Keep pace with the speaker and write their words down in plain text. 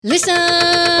Listen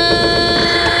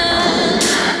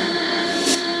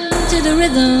to the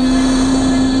rhythm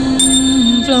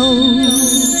flow.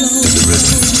 The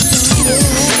rhythm.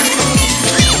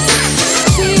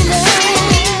 Feel it.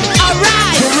 All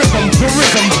right. The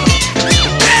rhythm.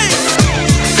 Hey!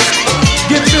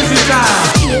 Get busy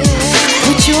time. Yeah.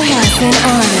 Put your hands in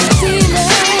on it. Feel it.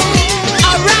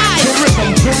 All right.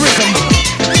 The rhythm.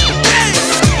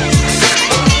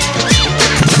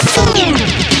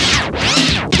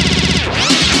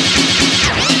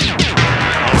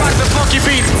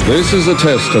 This is a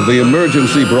test of the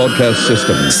emergency broadcast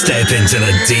system. Step into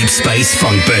the deep space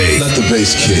funk booth. Let the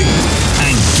bass kick.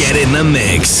 And get in the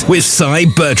mix with Cy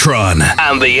Bertrand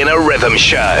and the Inner Rhythm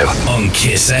Show on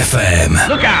Kiss FM.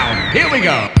 Look out, here we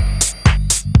go.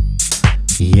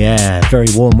 Yeah, very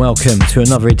warm welcome to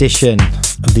another edition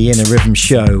of the Inner Rhythm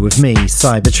Show with me,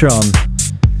 Cy Bertrand.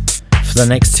 For the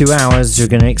next 2 hours, you're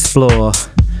going to explore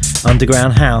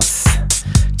underground house,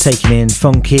 taking in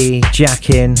funky,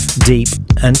 jacking, deep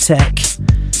and tech,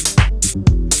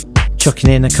 chucking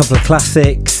in a couple of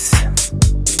classics,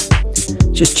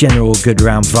 just general good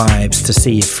round vibes to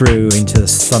see you through into the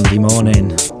Sunday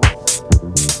morning.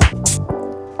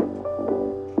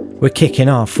 We're kicking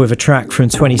off with a track from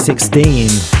 2016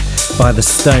 by The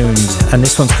Stoned, and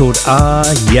this one's called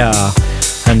Ah Yeah,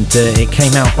 and it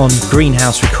came out on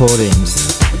Greenhouse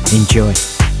Recordings. Enjoy.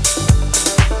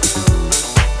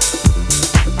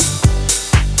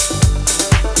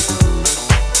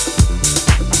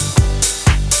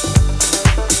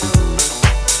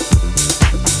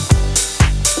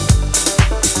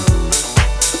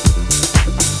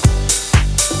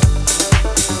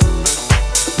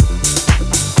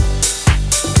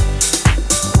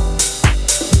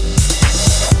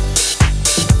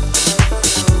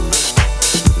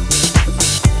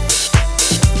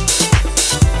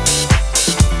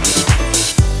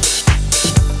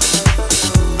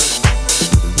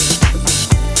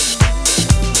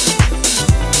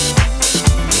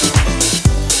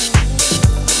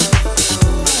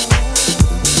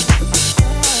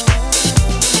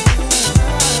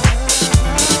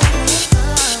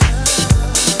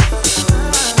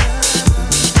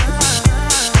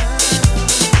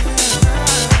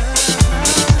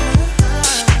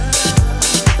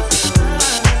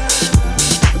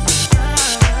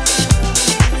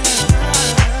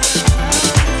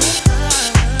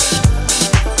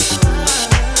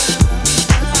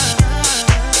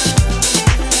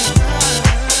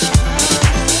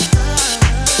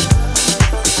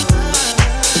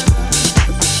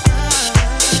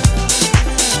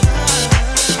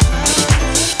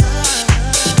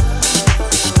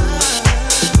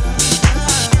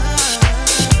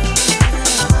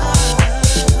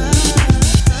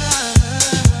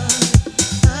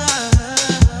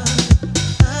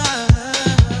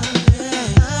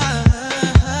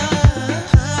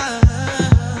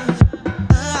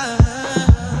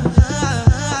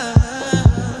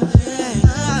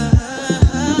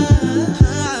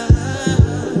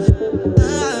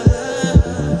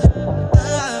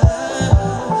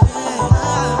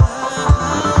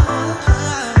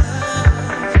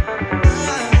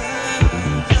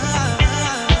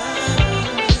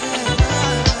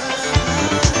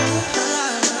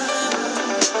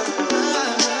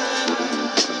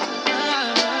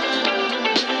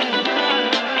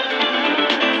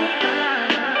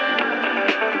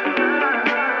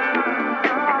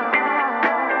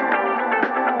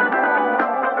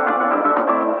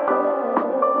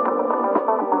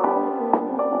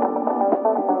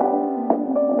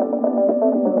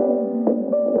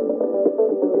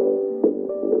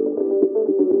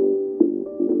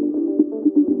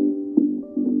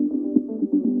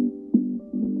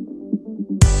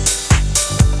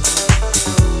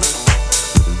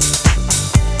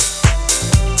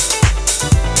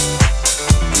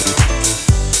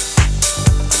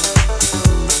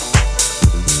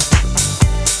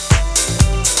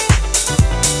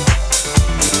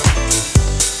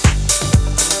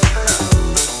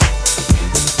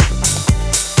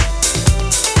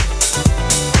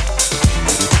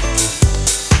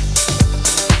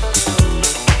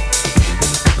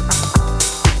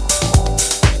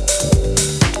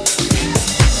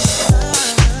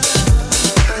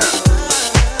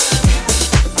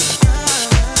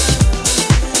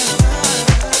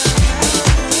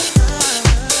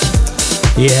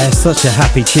 Yeah, such a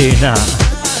happy tune that.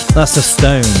 That's The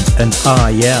Stoned and Ah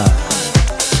Yeah.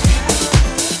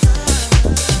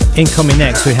 Incoming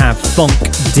next we have Funk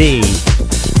D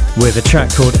with a track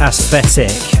called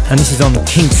Aesthetic, and this is on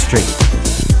King Street.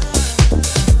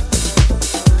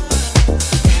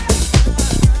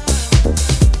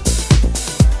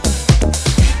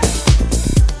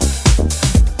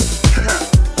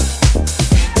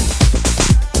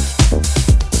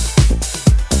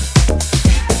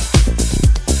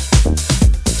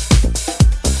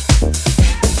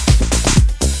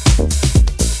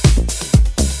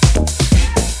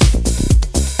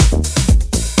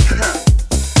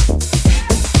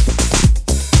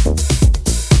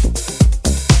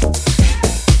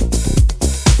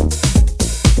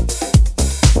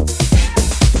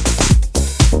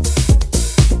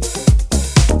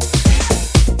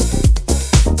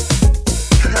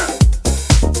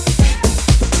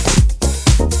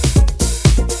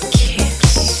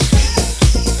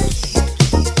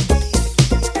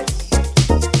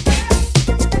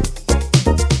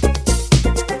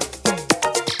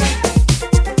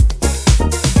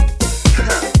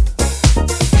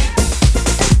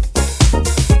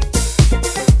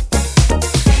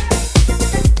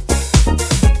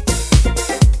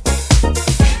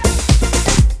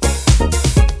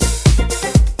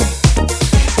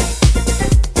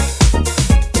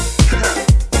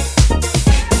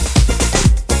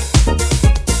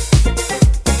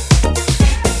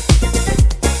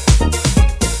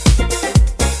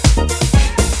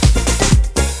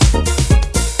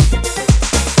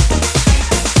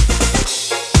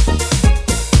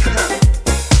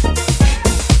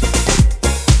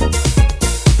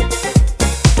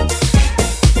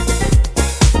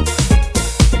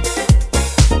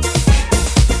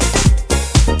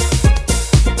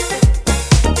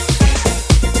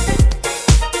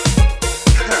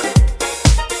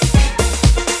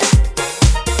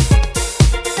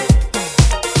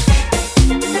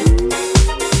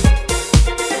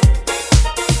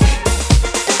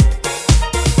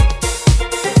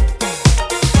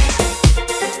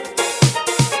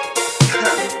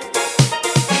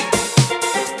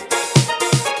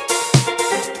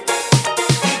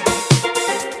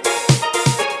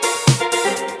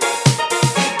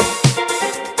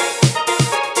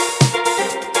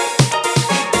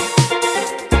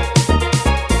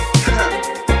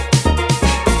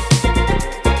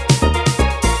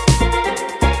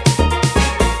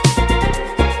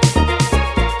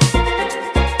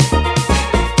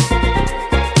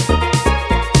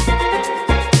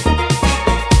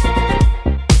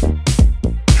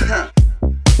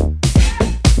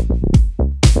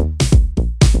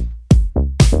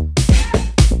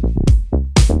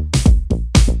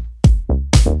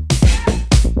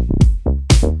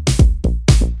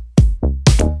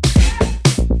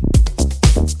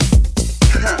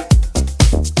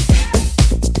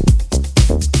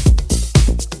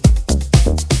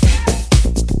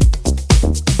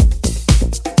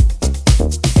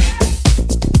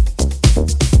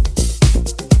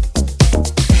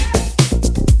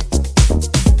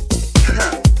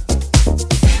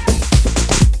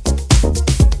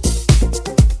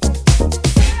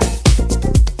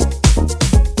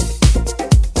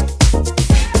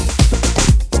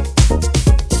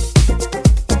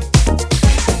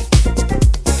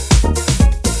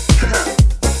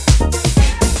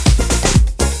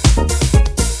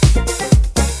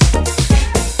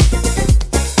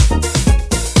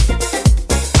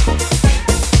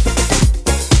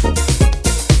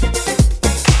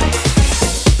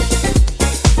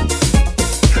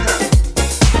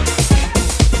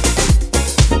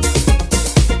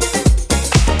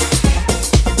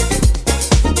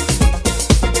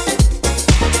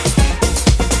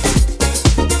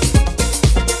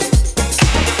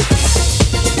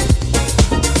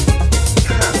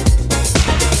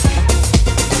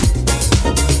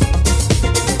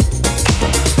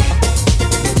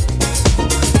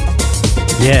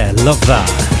 Yeah, love that.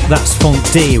 That's Funk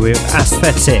D with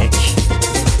Aesthetic.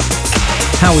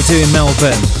 How we doing,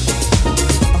 Melbourne?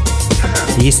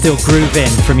 Are you still grooving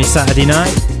from your Saturday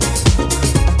night?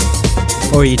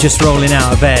 Or are you just rolling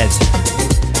out of bed,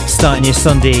 starting your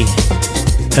Sunday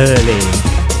early?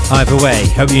 Either way,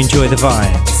 hope you enjoy the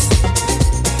vibes.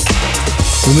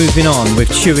 We're moving on with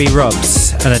Chewy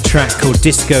Rubs and a track called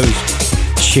Disco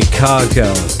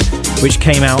Chicago, which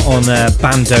came out on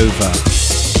Bandover.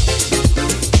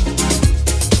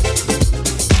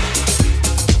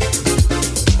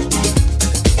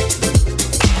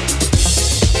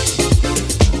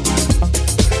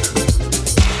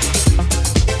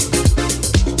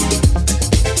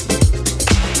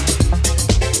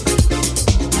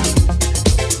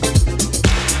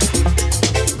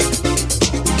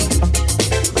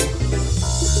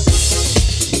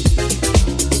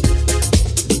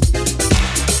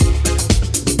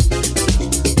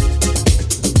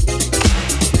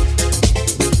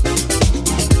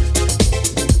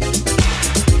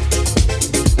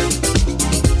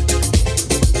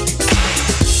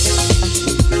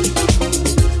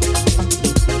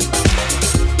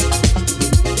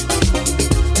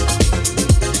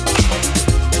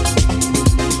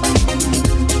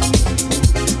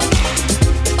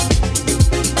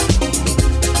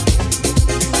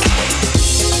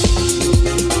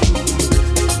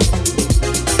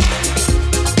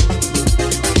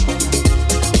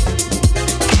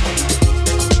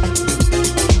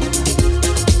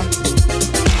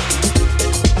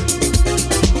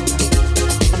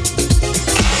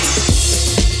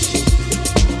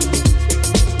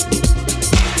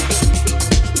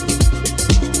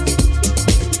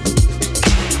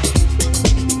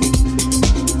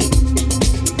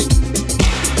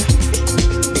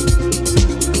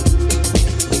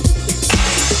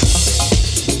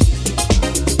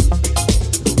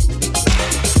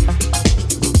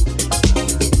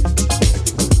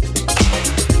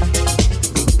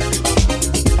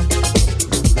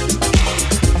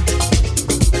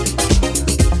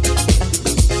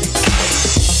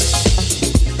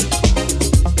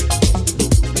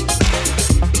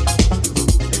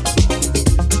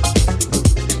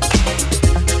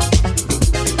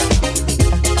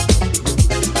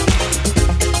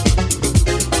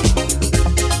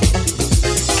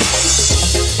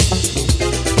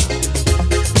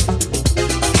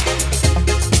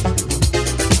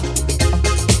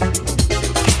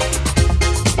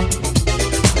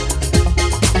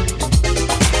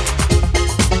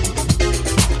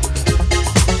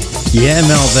 Yeah,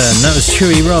 Melbourne, that was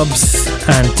Chewy Rubs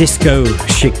and Disco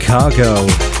Chicago.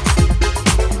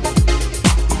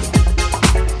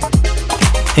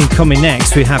 Incoming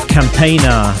next, we have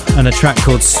Campaigner and a track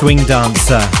called Swing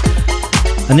Dancer.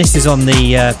 And this is on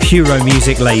the Puro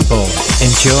Music label.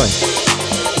 Enjoy.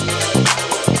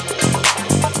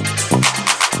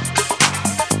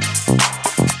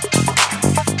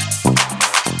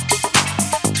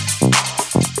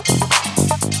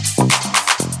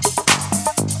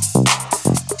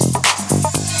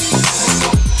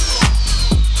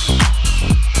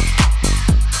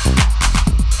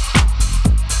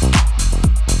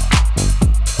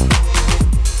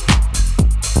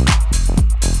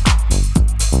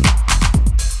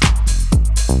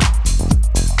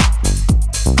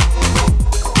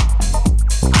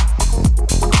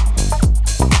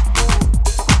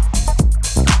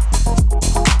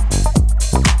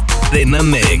 In the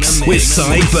mix with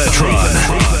Cy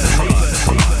Bertrand.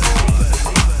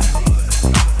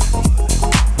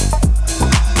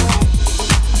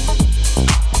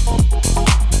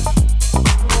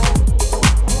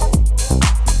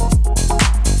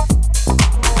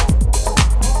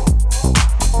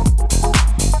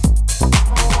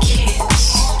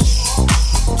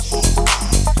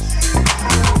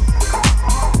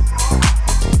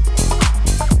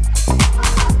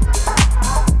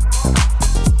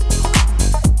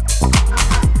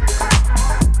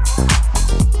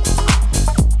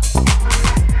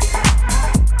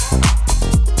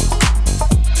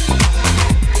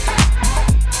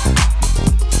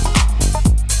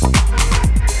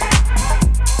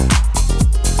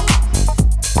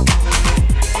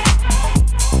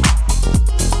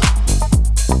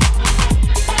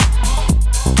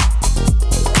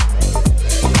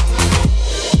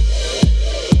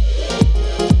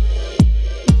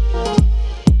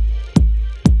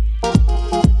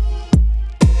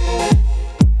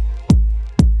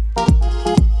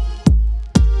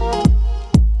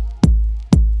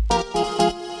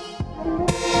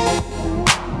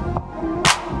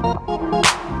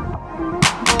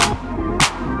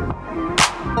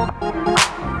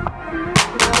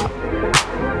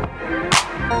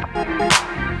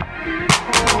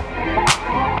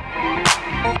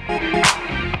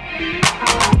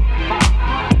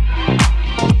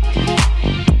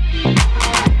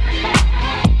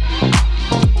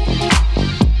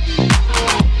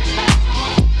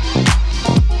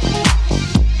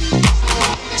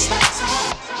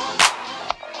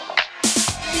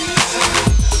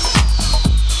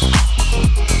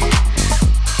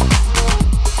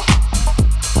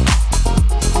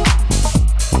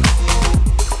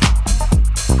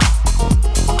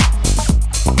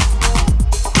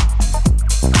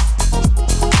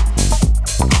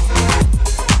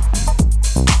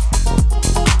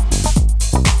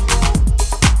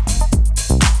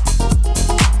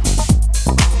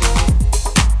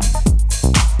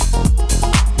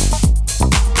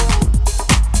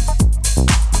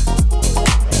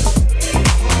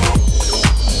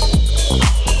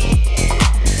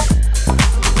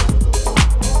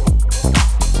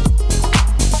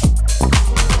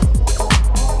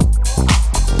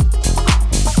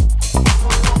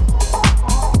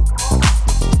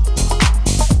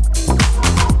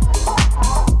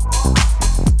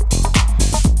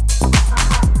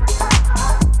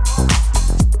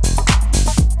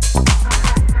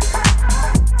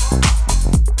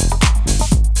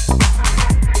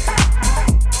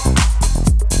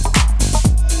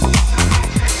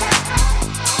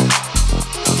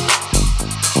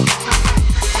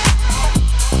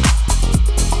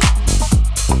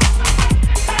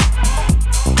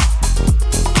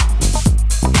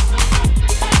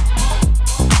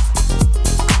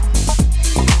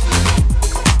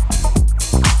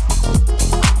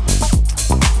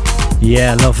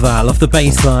 Yeah, love that. Love the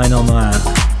bass line on that.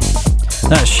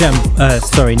 That's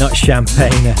not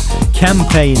Champagne,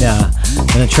 Campaigner,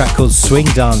 and a track called Swing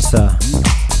Dancer.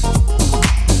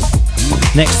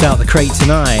 Next out the crate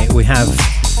tonight, we have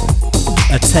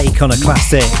a take on a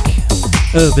classic,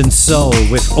 Urban Soul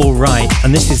with All Right,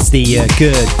 and this is the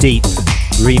Gerd Deep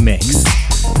remix,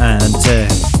 and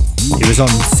it was on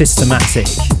Systematic.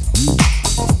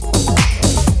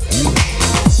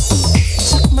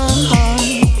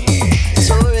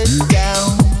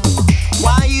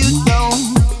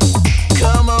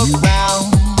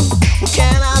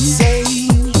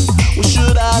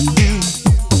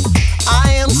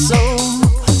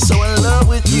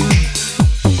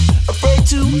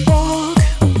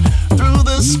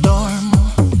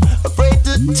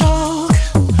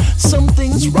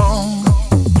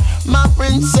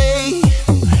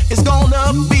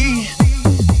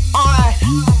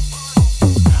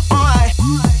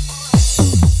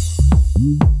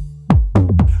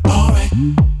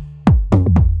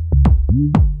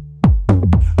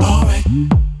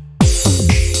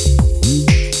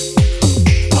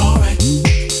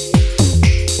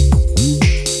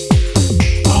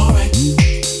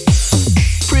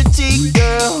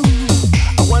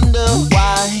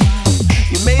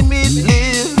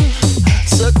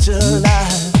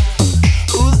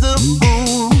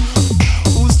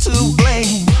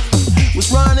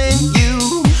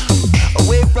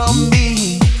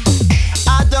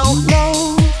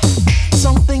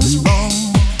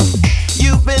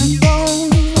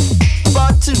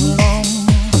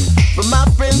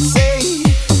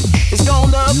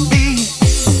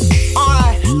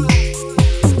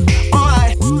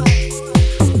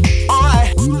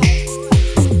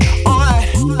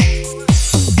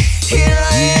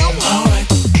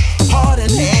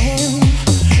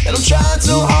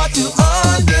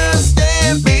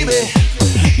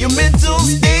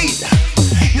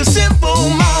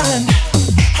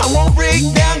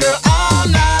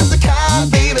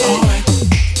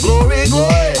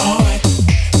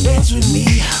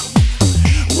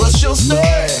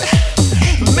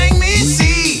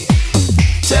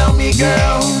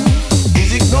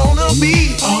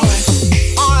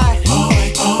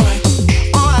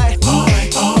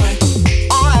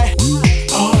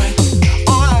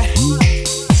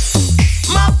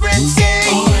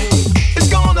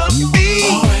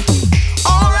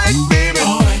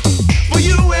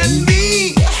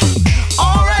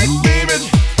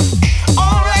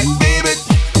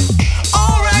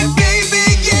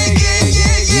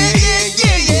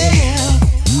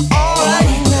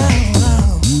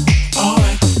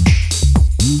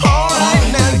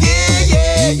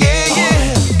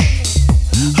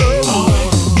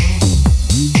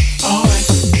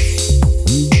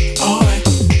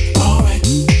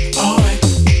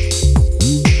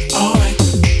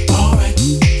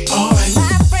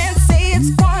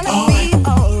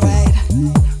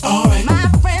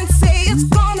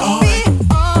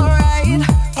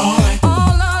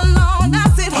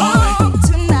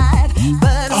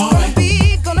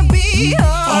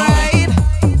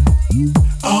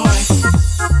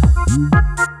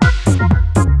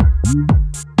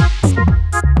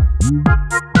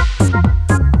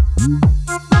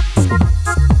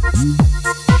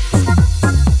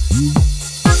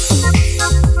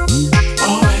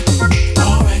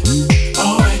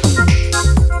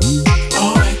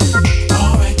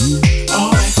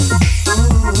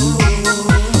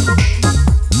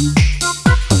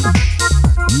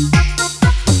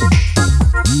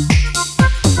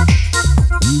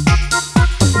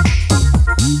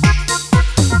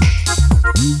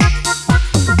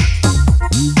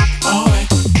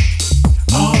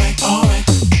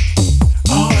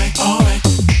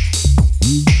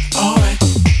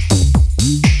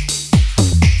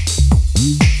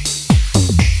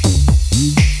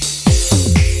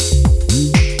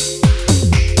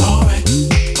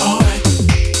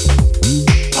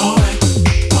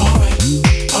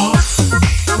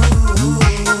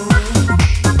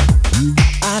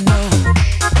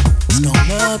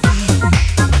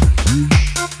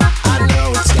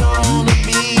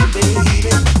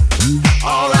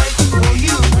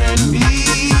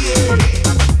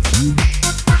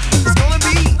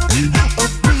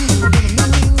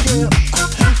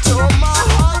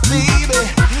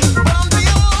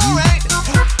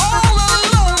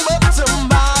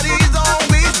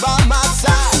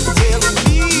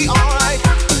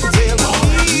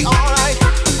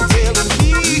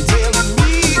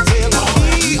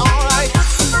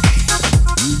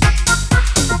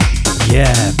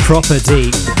 Proper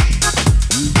deep.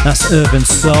 That's Urban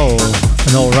Soul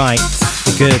and All Right,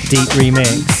 the Gerd Deep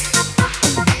remix.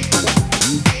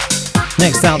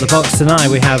 Next out the box tonight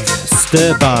we have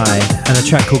Stir By and a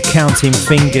track called Counting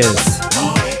Fingers,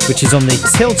 which is on the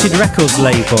Tilted Records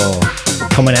label,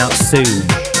 coming out soon.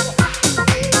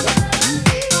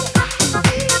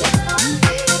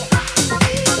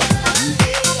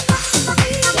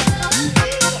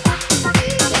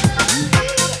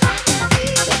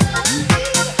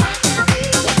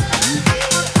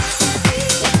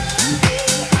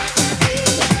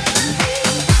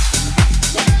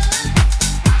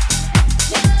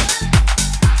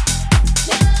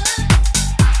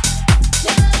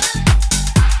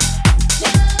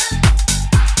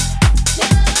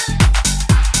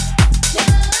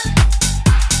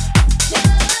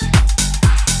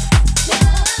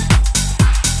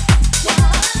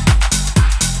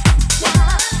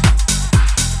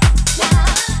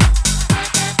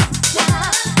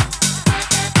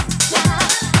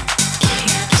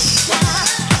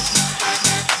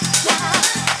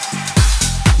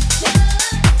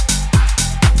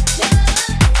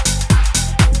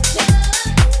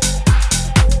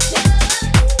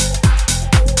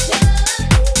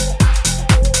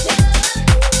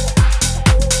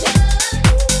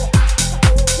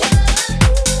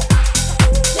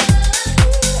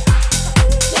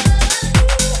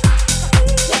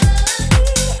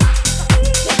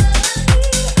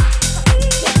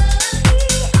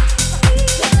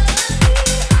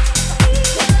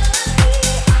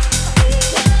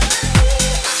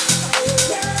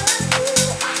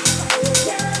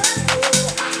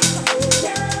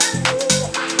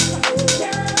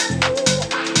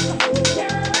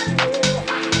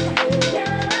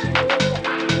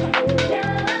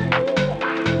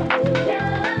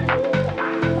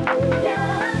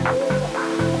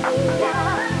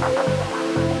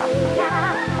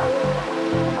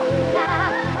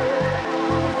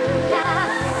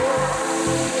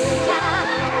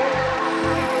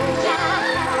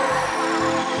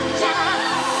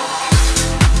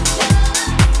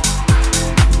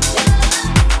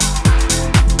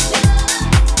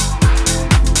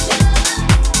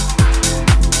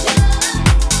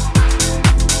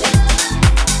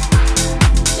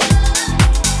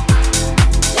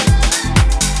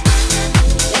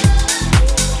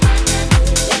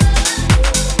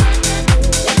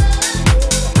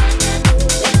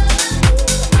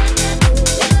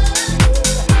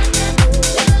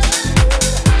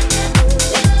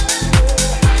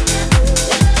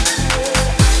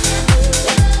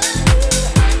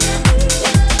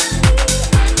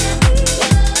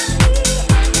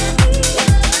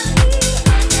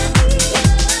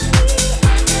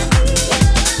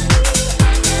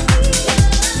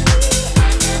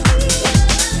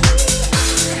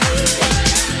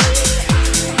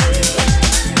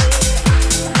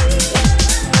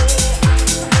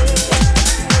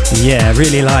 Yeah,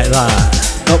 really like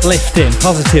that. Uplifting,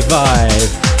 positive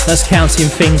vibe. That's Counting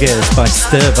Fingers by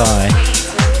Stir By.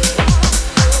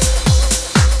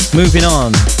 Moving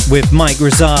on with Mike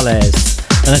Rosales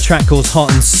and a track called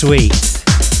Hot and Sweet.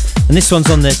 And this one's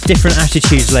on the Different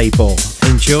Attitudes label.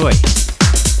 Enjoy.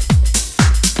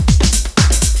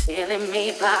 Feeling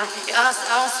me by, you're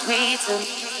so sweet to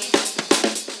me.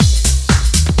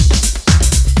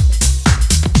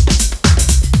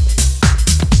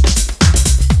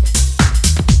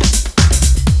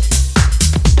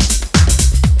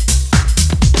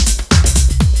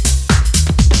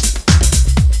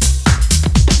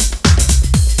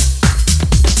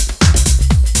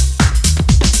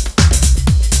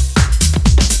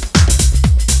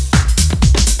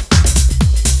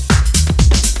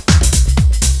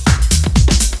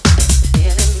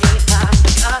 Feeling me by,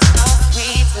 you're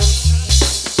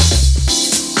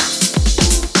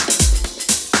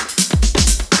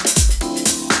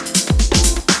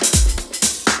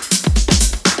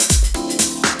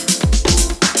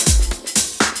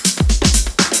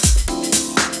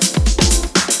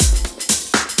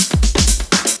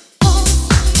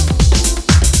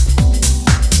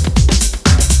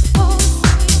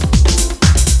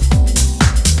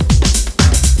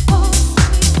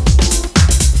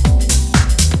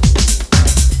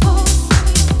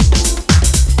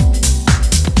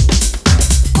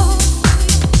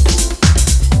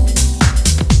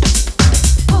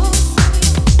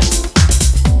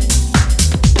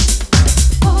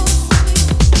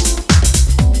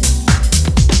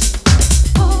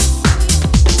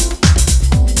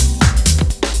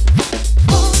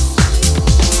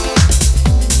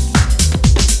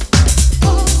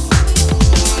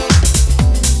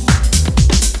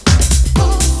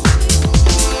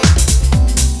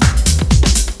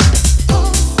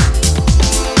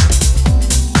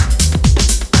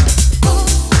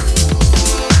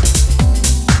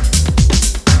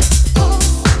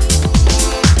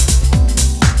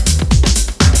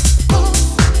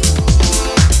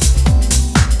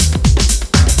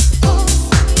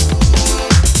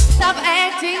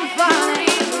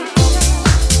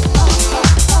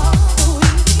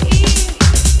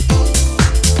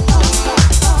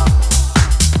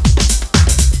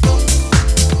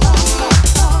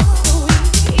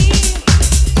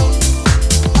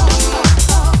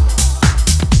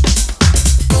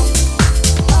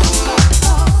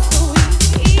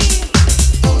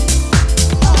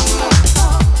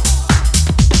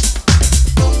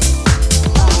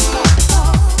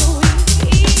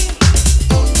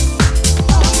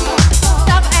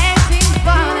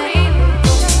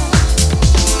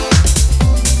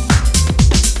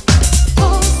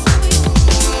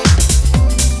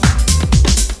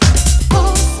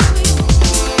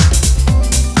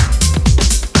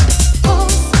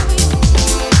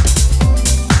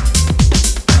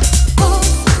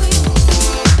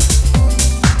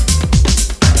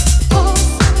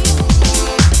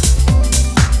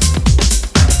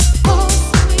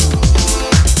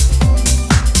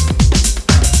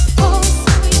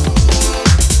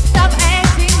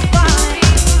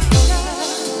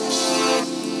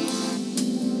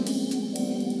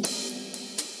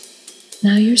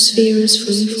Now your sphere is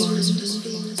fully formed.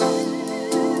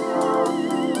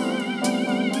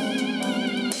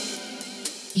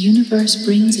 The universe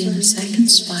brings in a second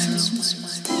spiral.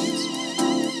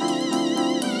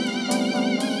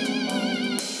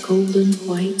 Golden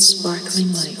white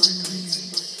sparkling light.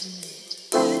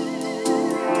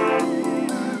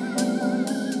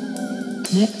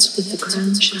 Connects with the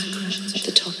crown chakra at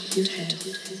the top of your head.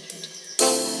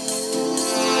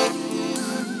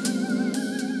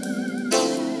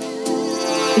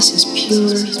 This is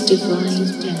pure divine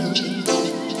energy.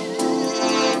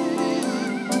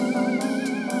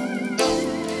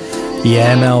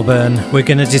 Yeah, Melbourne, we're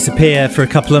going to disappear for a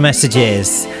couple of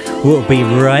messages. We'll be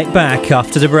right back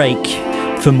after the break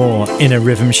for more In a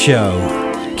Rhythm Show.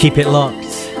 Keep it locked.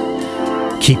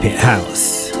 Keep it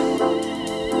house.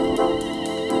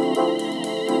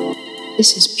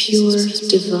 This is pure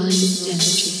divine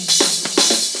energy.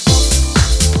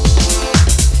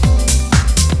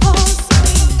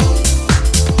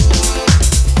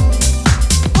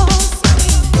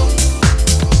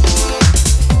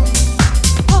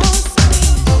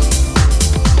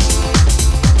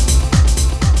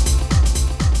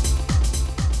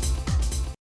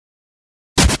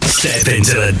 Step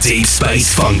into the Deep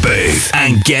Space Funk booth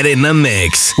and get in the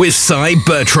mix with Cy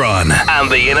Bertrand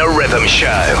and the Inner Rhythm Show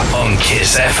on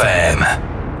Kiss FM.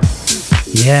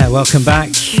 Yeah, welcome back.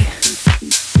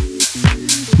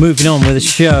 Moving on with the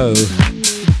show,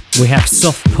 we have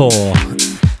Soft Paw,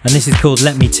 and this is called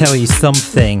Let Me Tell You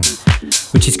Something,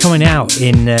 which is coming out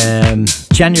in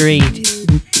January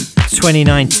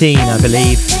 2019, I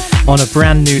believe, on a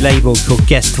brand new label called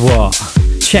Guess What.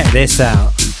 Check this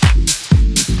out.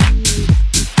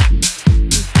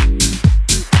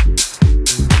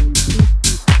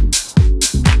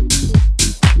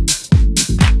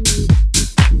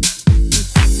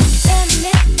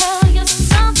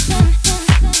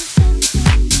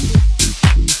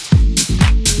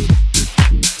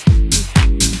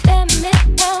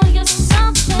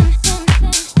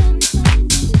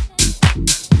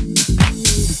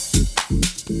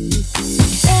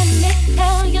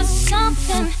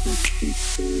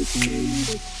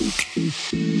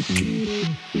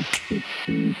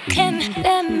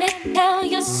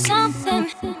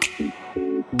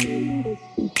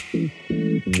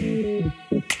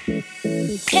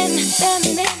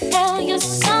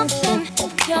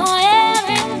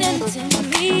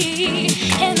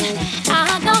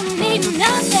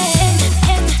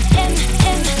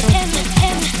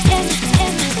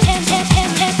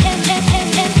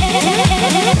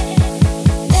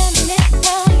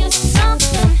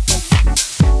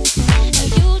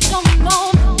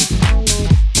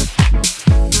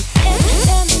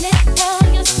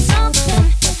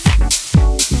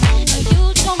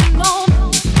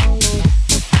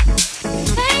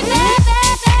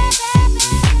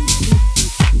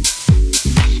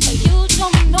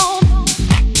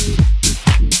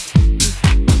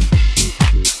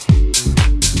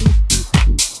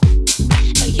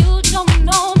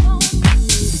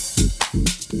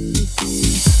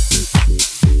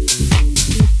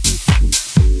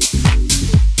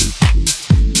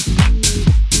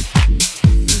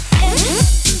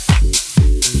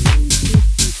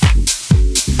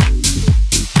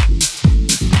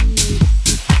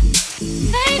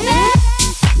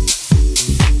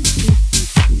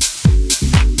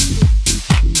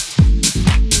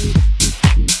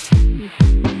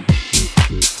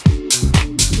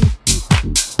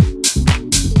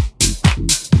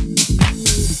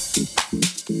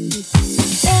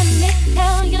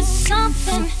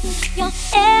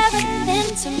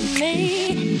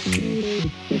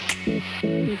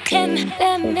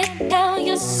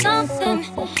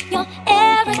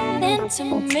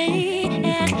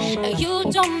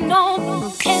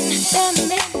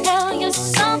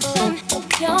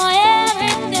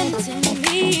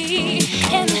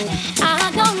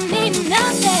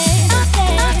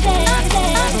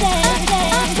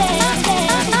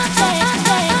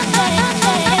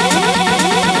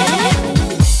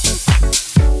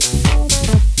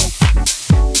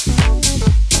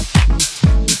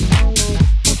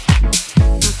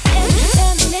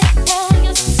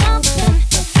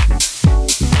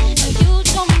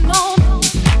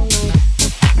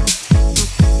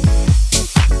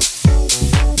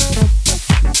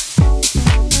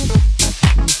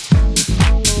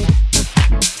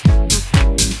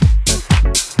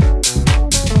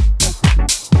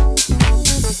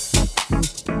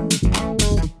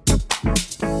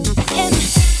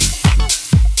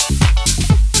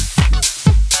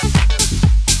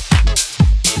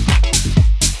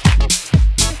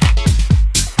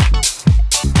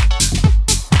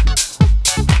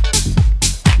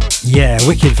 Yeah,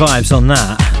 wicked vibes on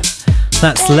that.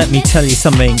 That's Let Me Tell You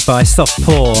Something by Soft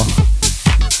Paw.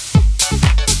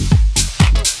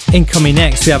 Incoming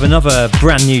next, we have another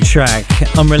brand new track,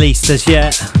 unreleased as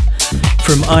yet,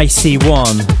 from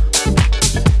IC1.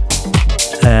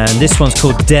 And this one's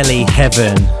called Delhi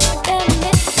Heaven.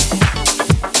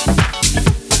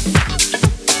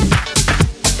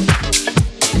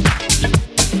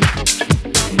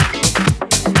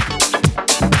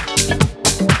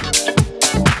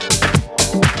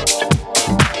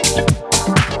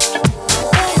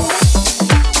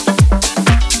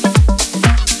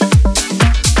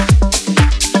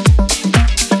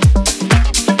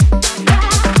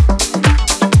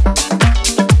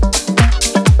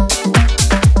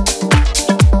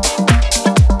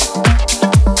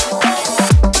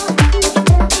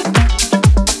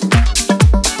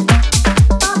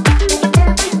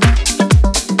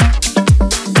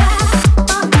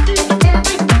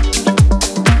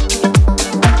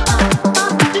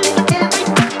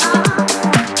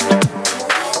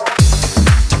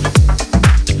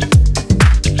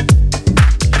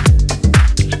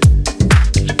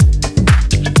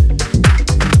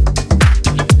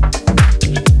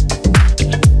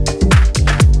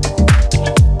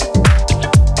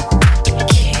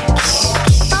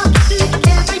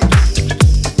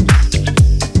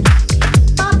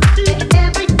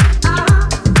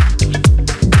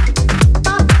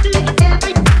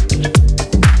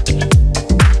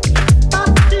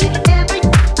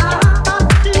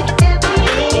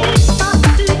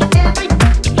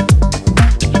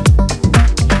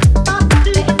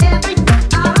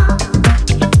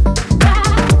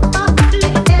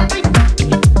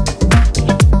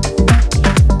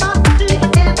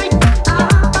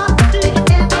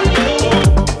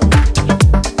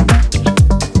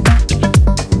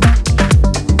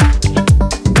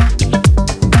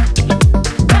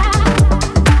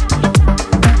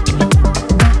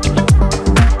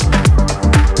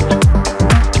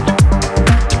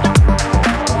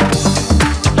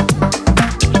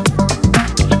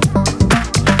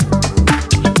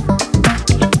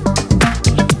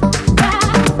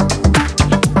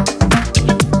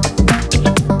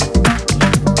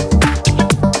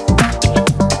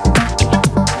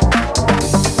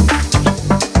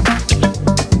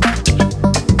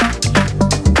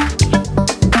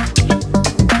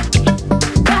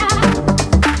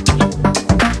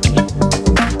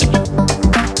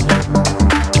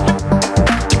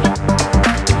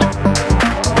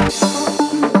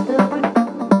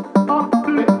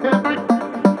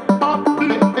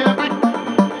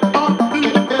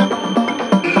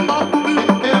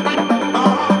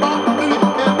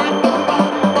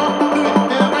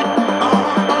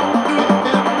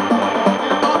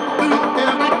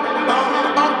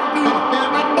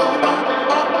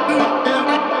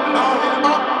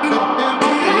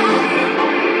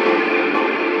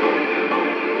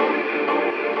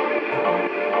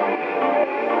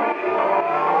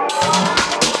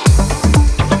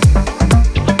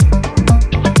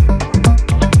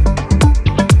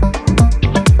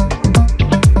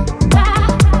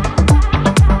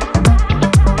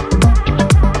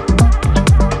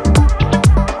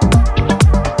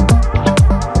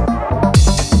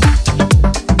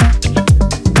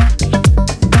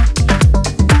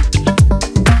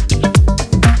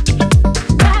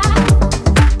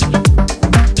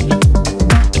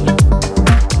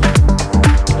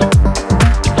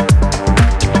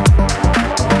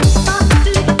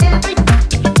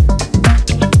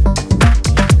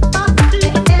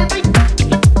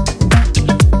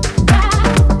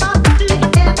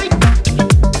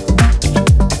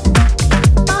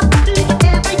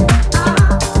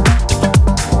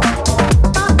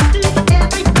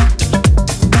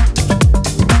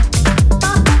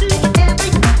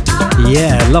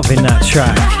 Loving that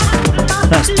track.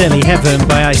 That's Delhi Heaven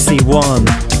by IC1.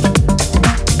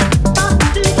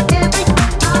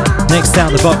 Next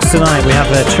out the box tonight we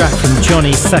have a track from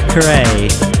Johnny Sakurai,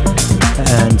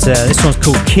 and this one's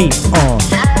called Keep On.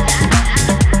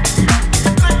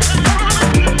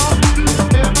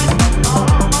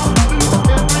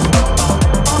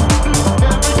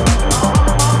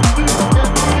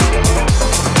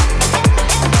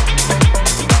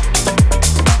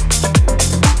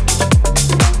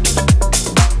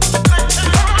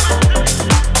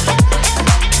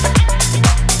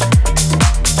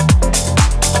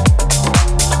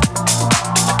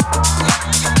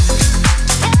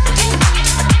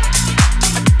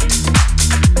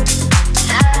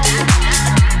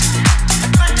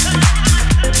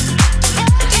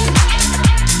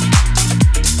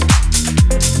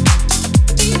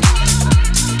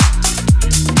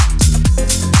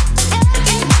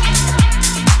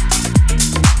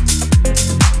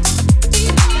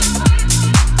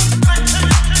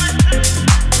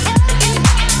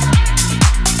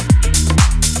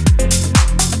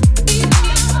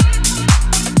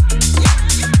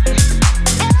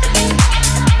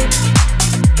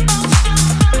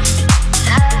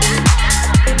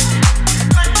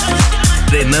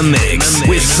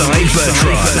 with Cy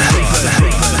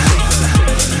Bertrand.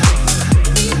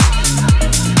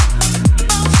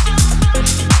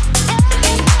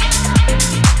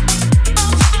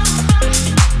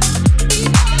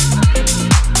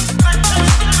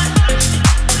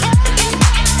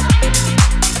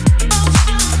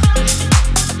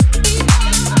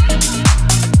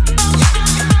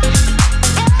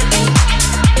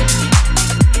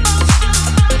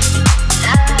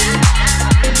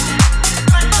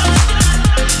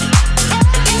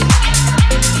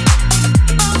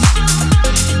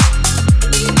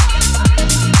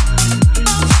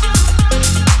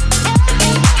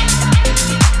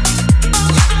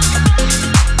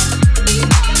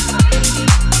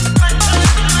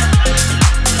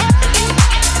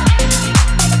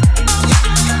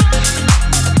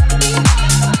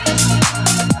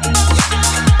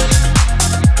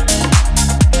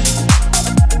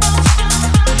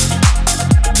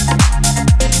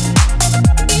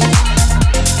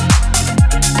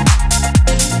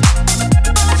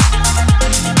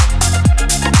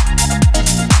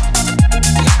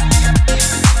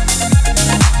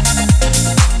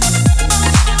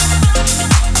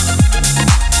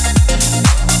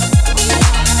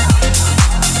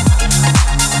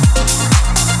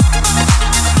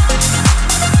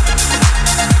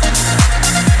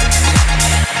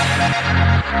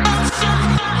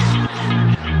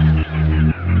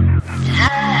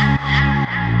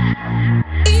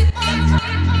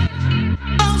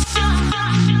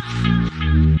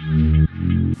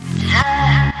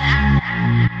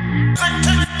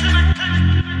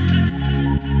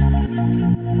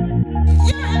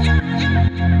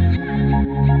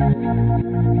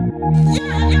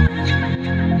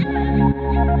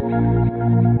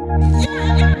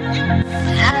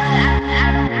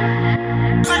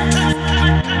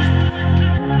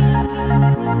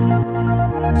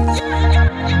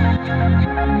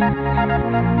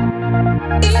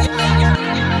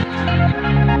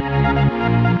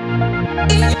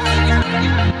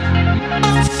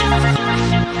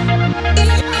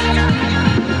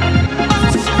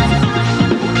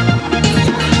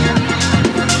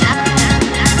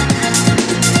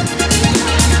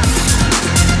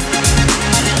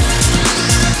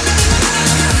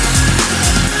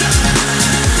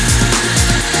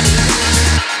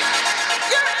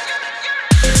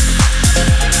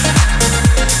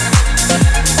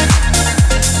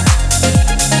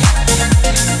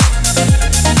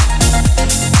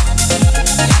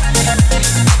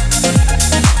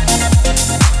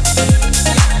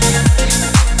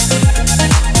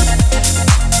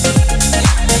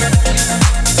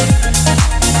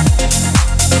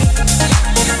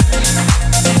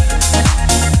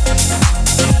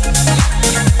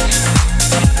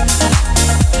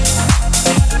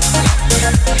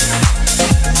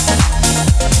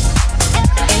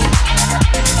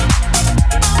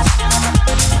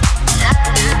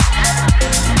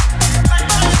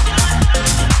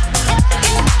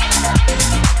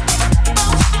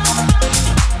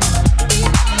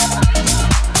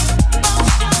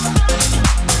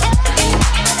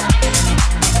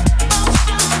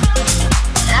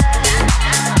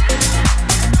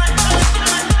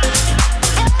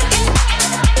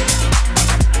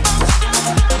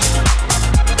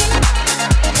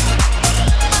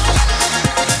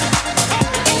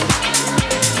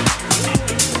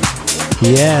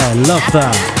 Yeah, love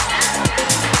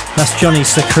that. That's Johnny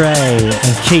Sacre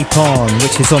and Keep On,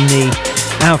 which is on the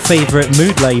Our Favourite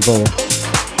Mood label.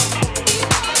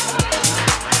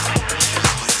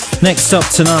 Next up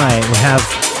tonight we have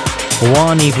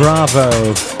Wani Bravo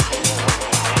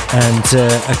and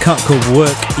a cut called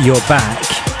Work Your Back,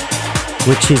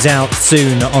 which is out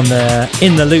soon on the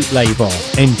In the Loop label.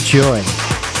 Enjoy.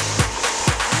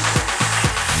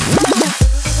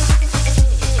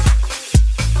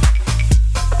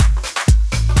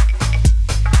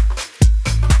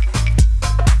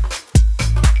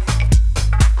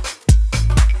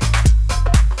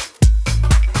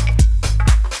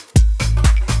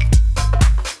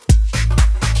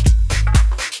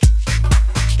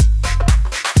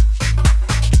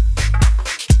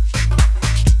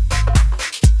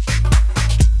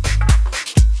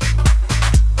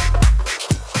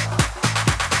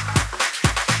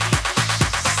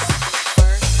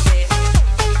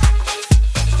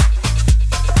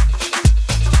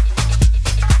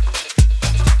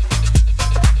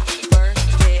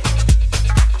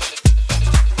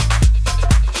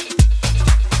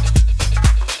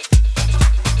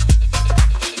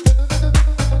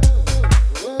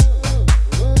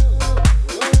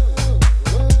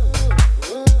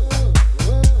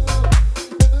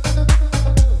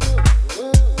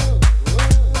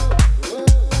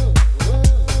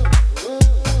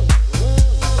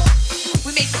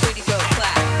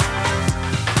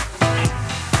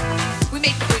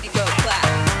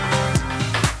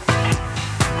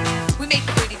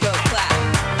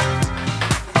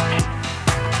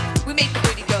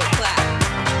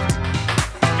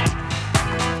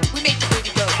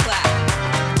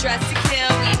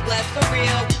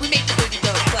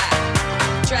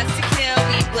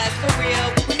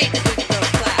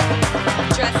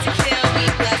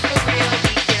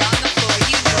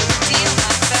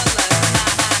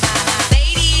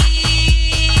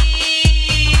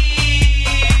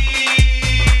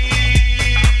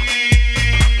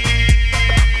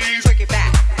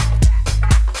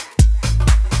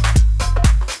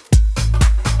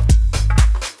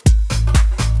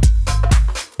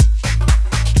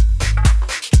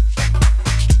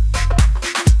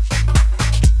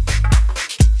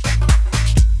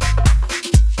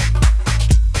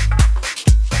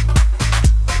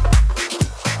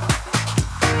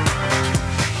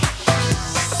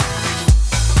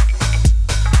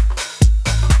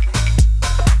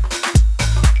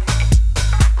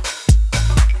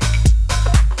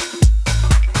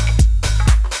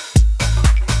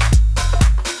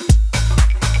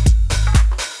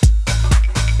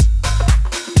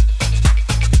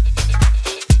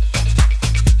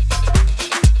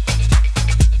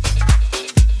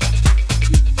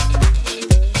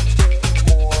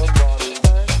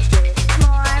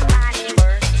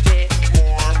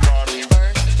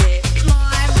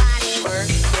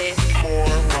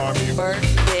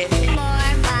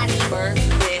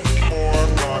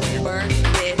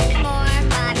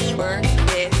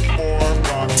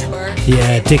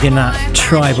 Yeah, digging that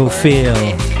tribal feel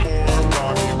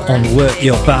on Work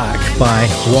Your Back by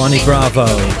Wani Bravo.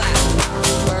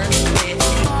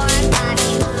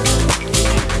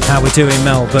 How we doing,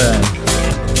 Melbourne?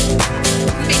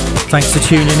 Thanks for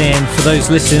tuning in. For those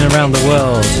listening around the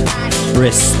world,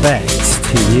 respect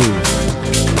to you.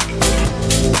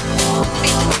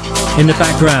 In the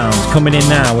background, coming in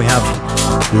now, we have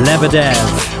Lebedev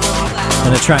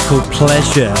and a track called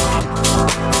Pleasure.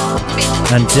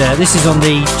 And this is on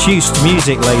the Juiced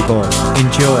Music label.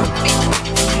 Enjoy.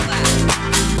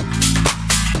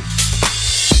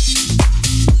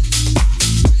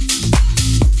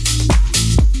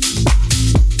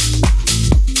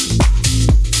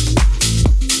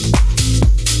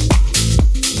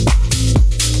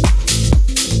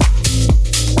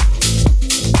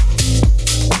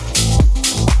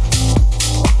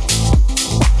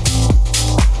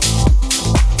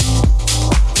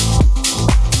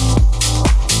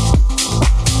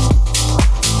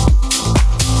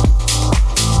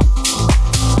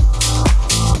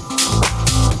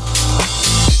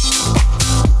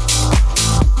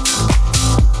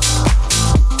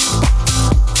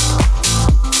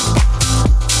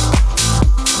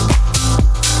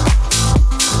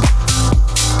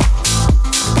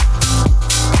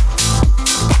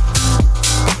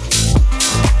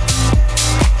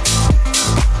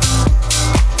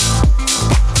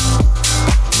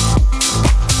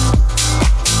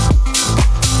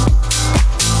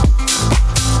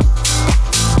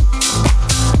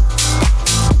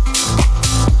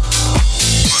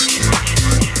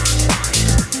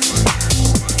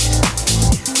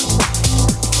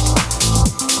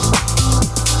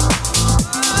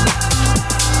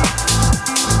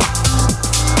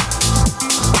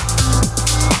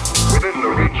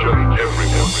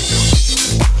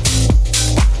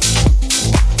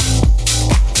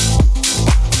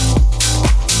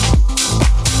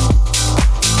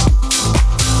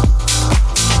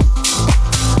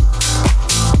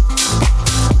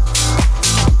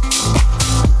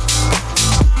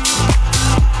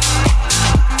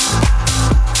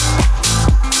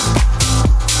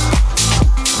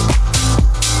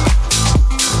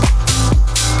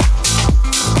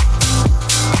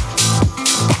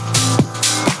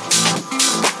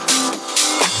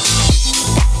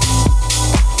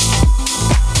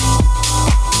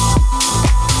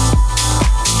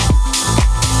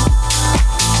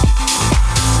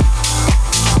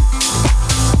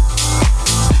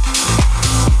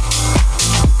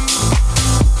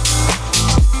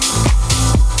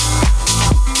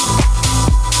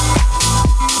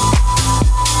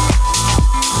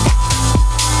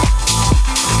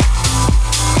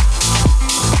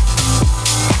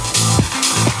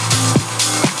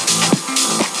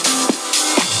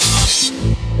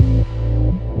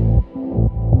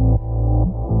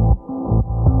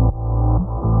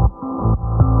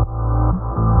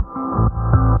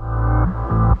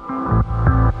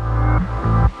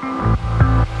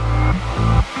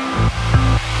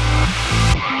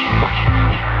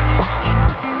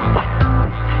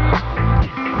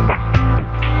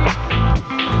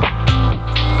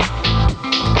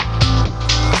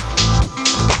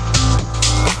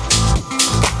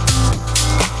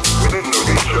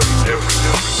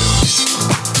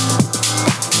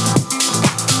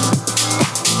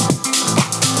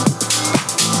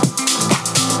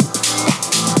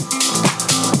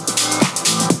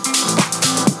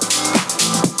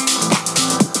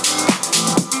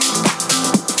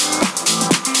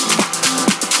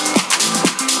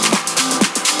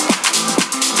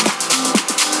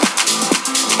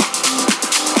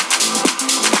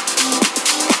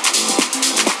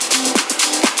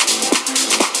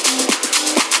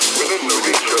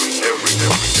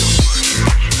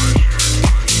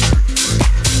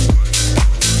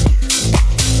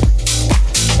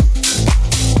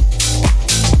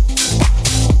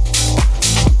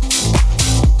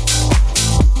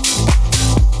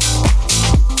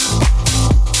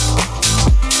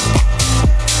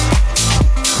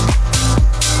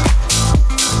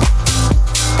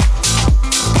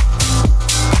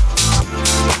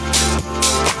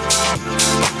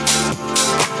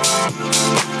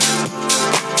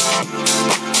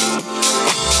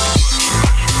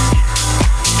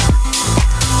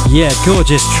 Yeah,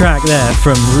 gorgeous track there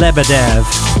from Lebedev.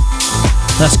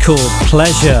 That's called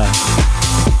Pleasure.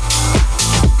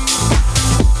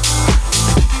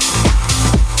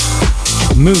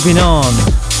 Moving on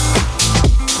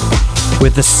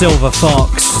with the Silver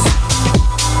Fox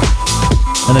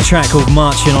and a track called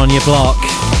Marching on Your Block,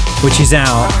 which is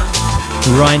out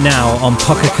right now on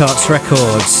Pocket Cuts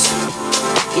Records.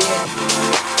 Yeah,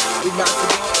 we about to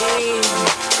go in.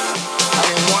 I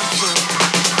didn't want to.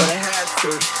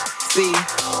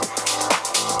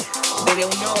 They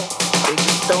don't know. They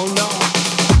just don't know.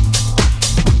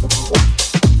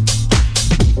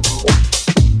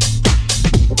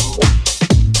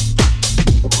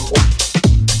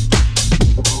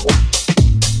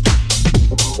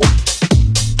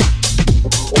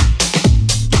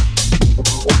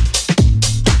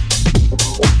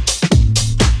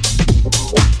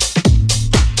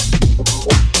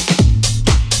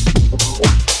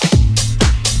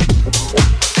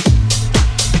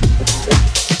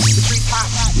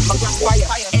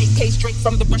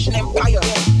 From the Russian Empire,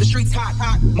 the streets hot,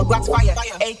 my Glock's fire.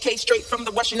 AK straight from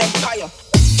the Russian Empire.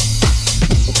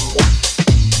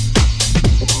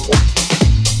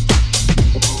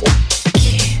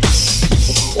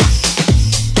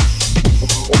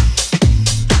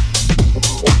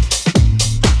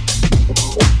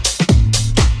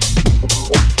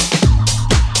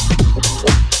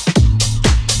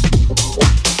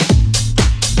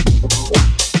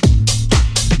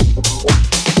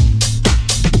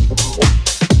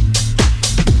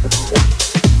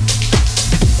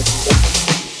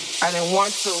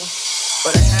 Want to,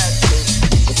 but I had to.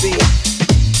 See,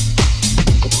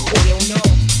 they don't know,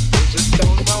 they just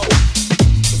don't know.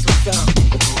 That's what's up.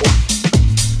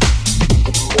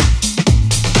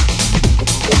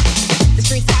 The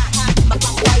streets hot, my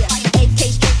Glock's fire. AK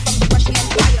straight from the Russian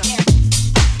Empire.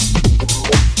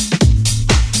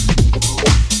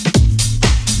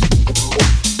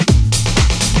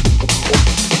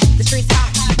 The streets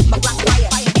hot, my Glock's fire.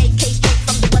 AK straight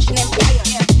from the Russian Empire.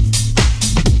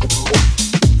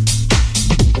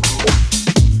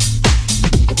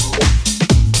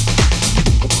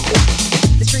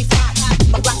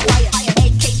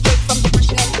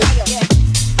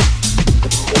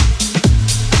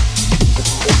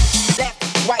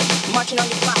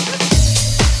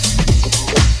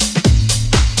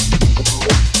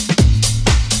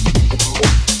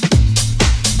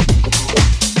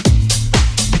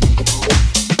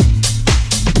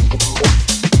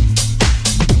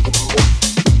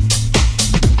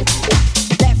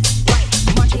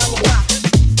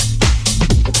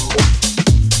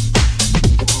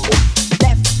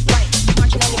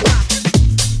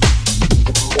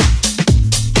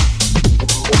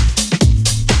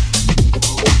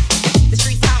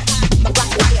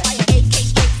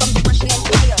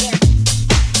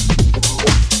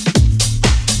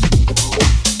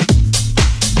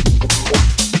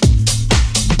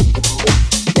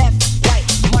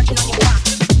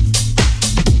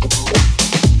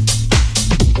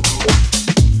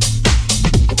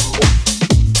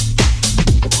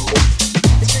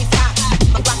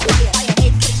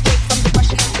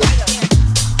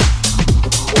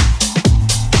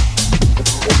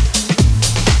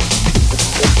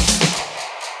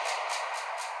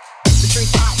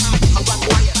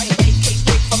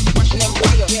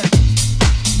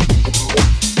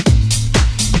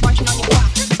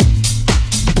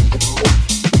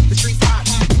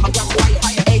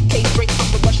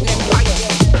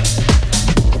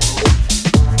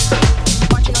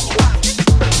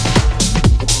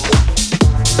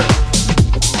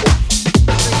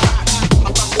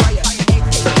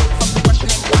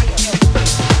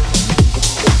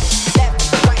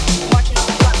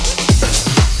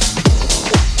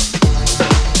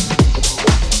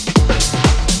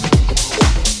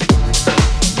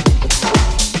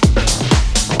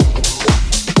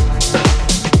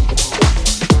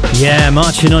 Yeah,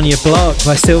 Marching on Your Block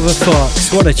by Silver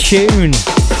Fox. What a tune.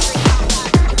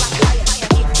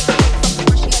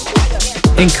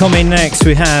 Incoming next,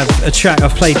 we have a track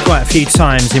I've played quite a few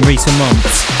times in recent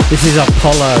months. This is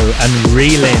Apollo and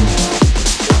Reelin',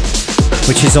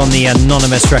 which is on the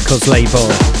Anonymous Records label.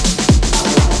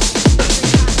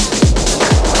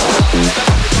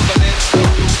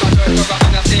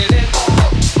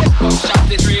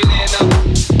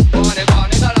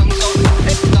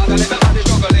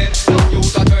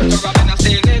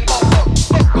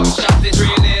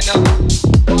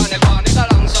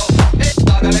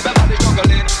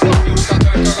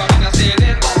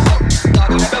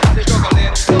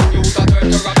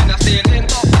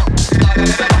 Struggling,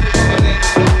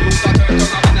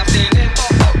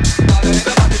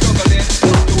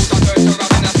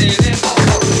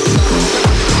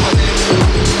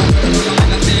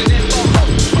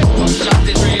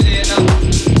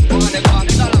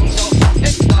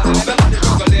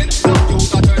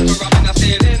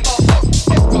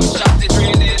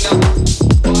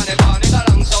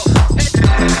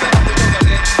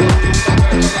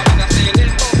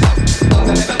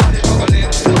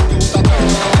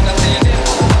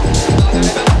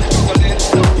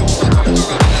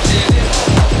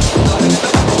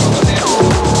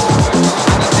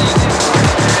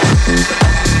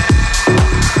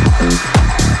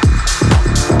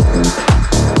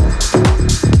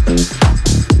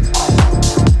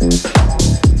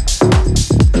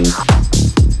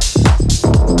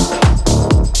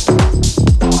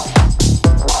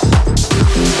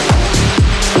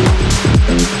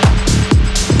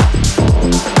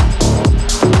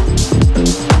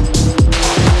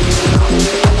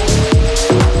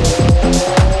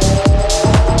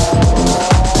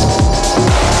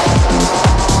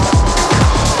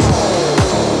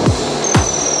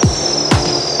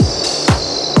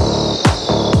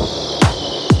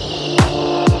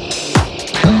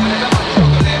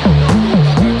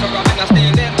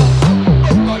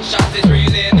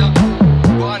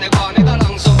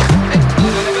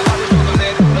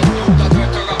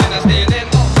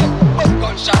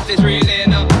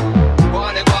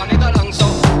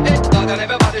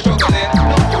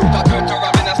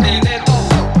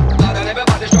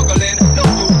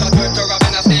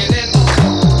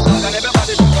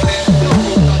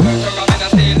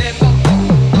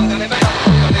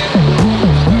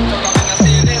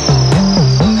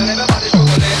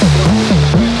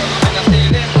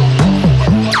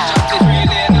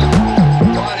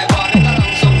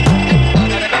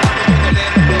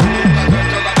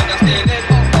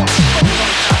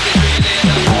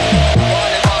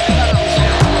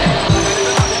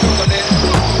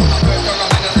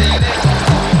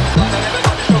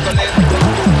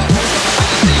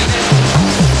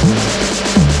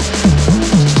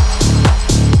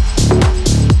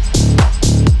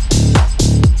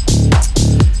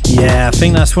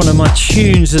 think that's one of my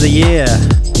tunes of the year.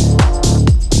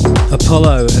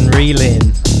 Apollo and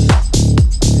Relin.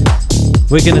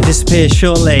 We're going to disappear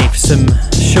shortly for some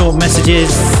short messages.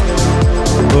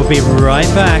 We'll be right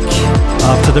back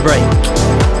after the break.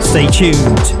 Stay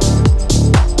tuned.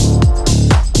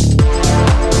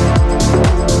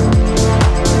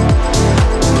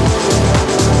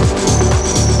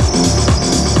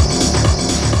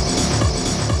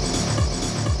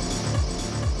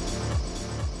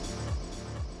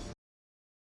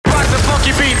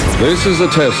 This is a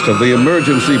test of the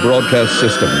emergency broadcast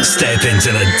system. Step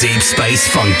into the deep space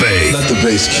funk booth. Let the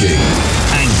bass kick.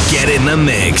 And get in the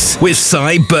mix with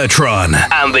Cy Bertrand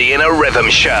and the Inner Rhythm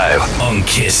Show on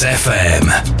Kiss FM.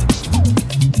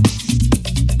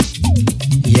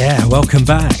 Yeah, welcome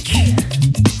back.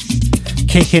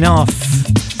 Kicking off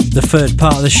the third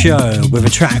part of the show with a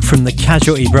track from the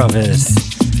Casualty Brothers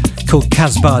called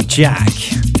Casbah Jack.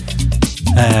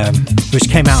 Which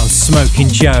came out on Smoking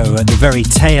Joe at the very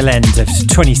tail end of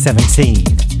 2017.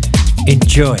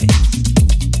 Enjoy.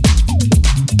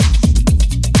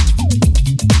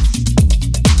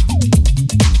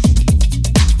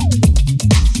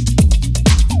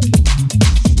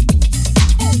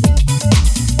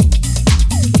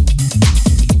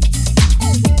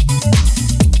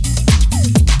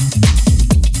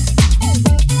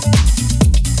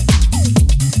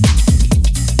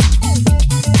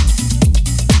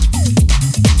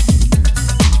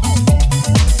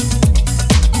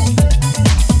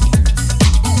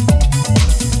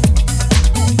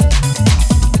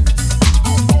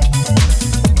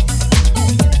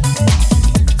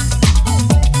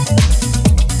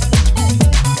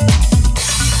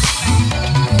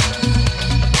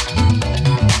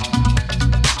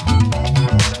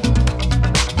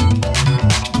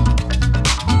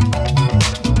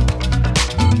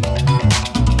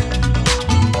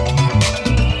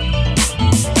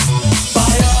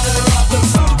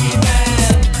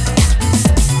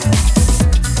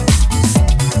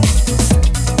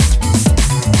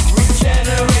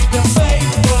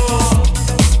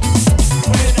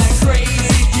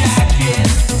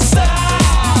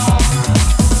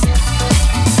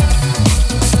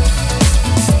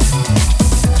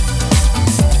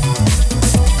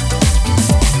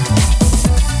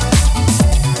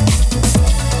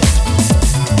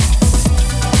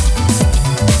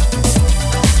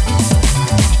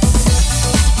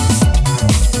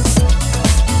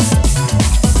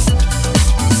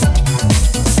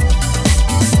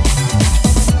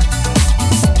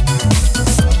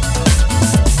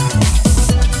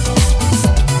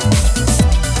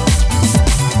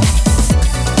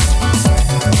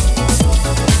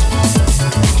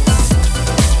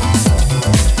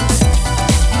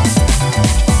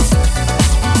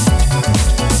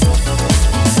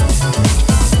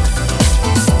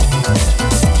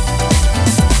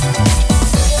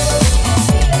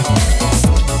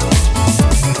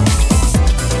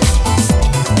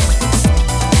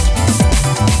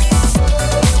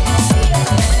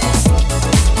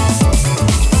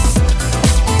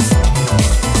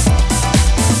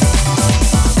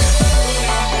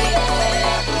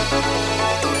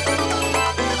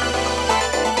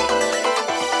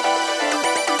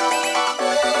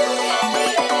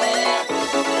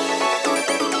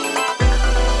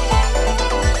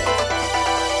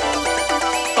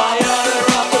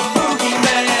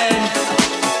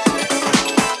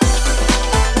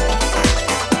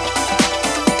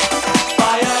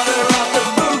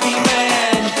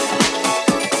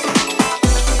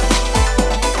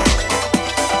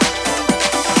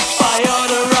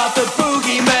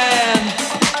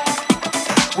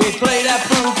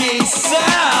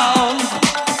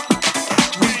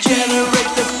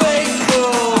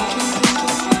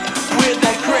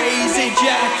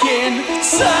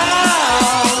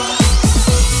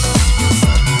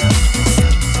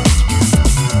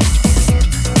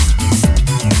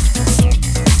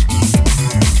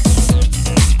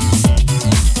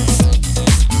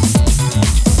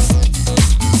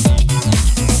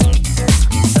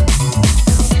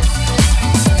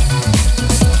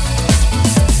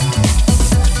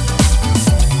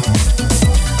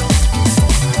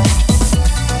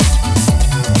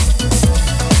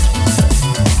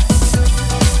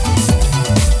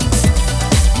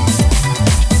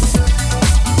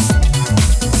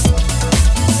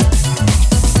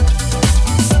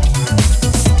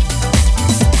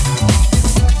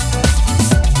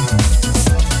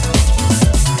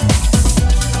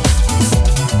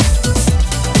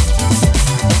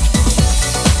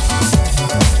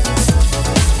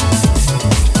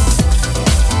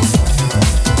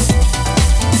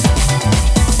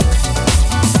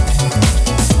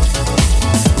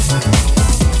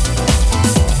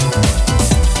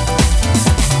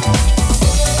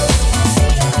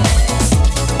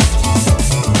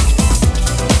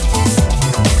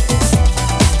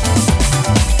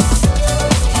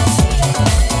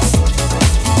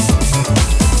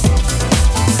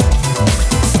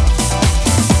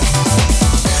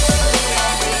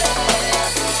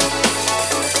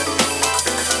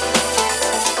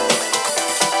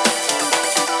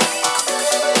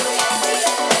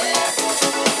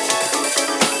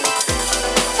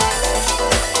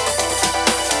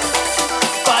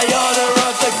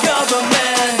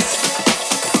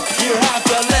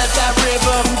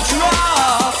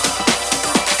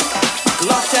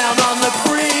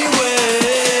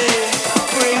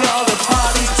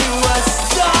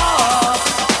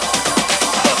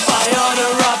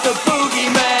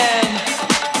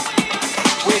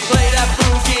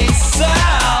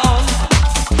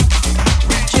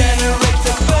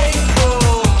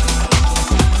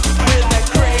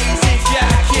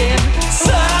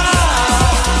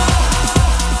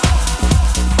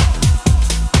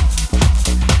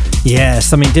 Yeah,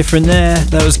 something different there.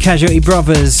 That was Casualty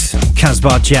Brothers,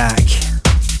 Casbah Jack.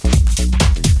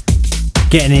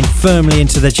 Getting in firmly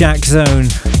into the Jack zone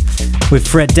with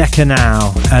Fred Decker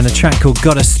now, and a track called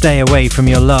Gotta Stay Away From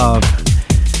Your Love,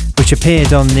 which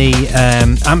appeared on the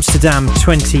Amsterdam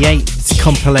 28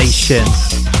 compilation.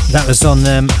 That was on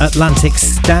Atlantic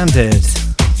Standard.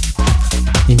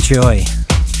 Enjoy.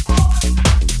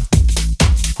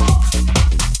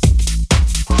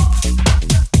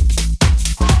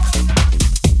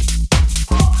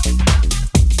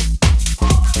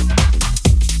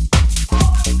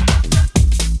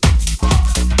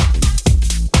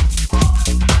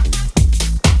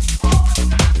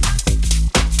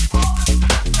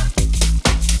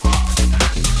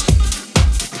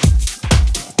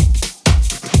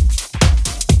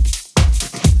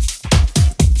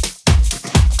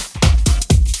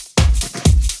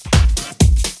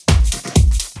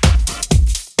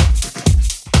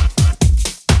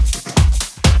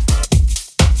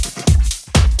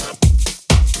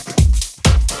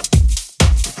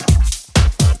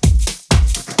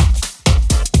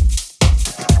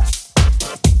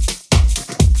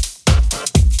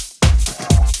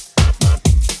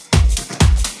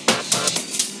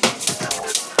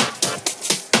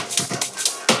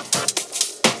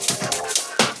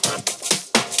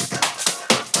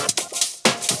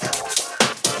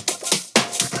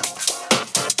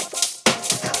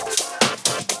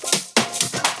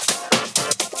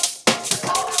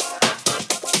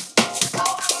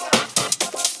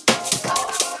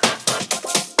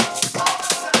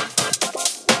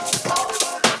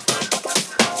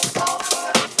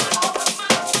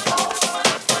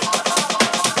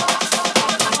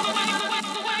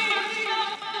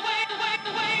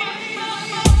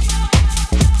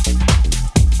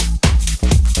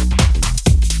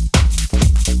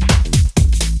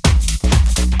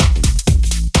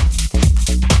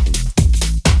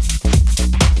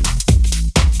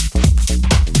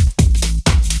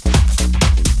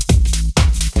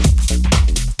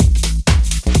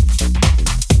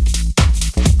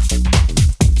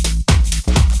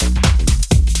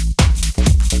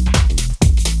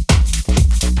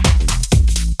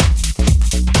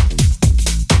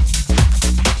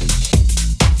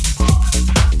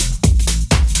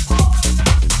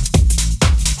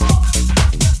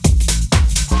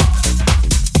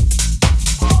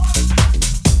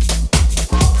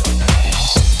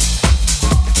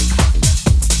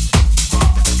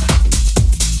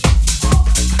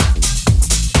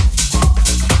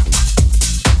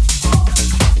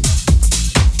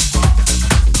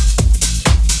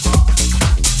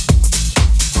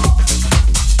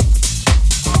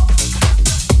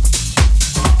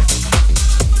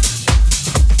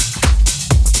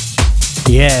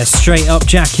 Yeah, straight up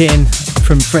jacking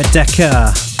from Fred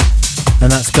Decker,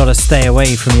 and that's Gotta Stay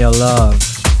Away From Your Love.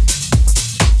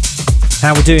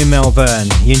 How we doing, Melbourne?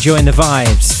 You enjoying the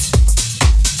vibes?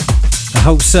 I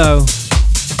hope so.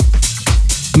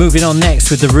 Moving on next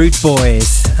with the Root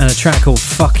Boys and a track called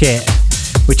Fuck It,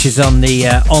 which is on the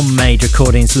On Made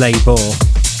Recordings label.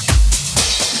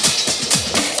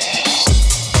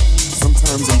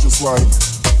 Sometimes I'm just like,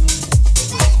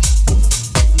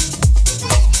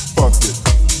 fuck it.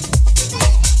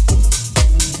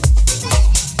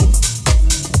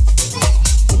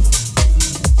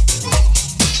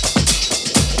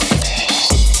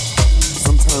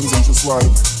 Sometimes I'm just like,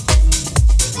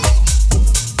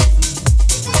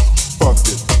 fuck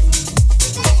it.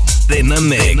 In the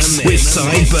mix with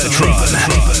Cy Bertrand.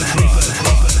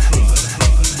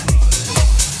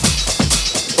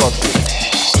 Fuck it.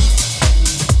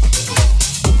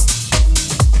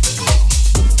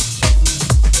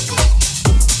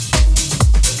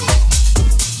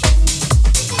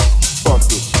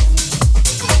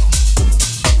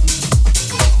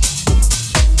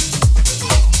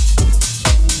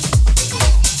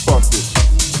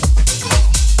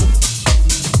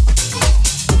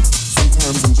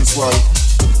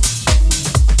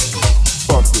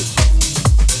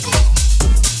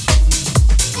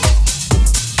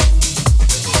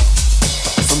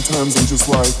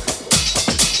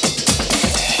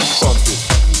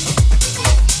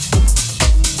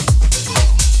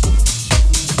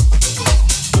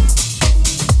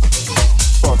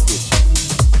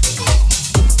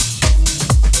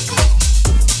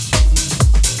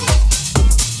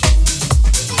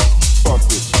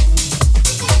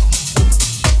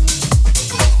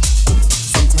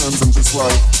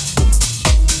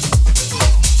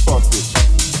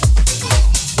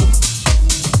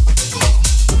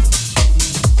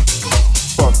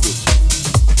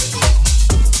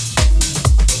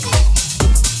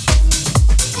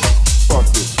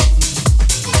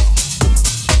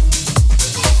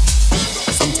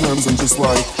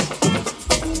 like,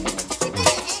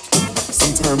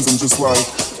 sometimes I'm just like,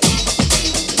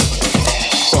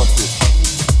 fuck it.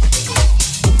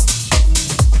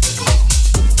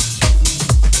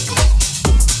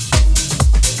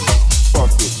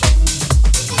 Fuck it.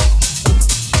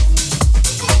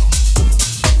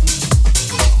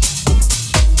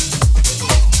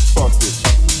 Fuck it.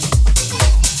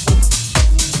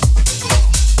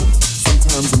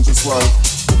 Sometimes I'm just like,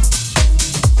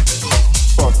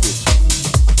 fuck it.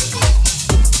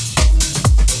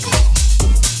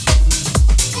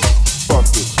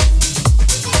 Fuck it.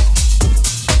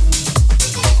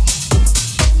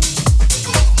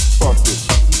 Fuck it.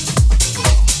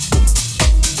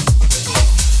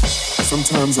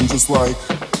 Sometimes I'm just like,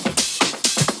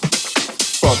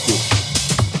 fuck it.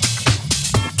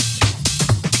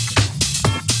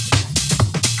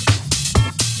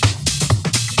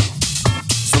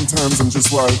 Sometimes I'm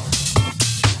just like,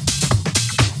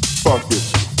 fuck it.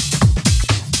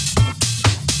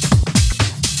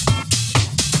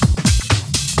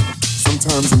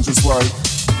 Sometimes I'm just like,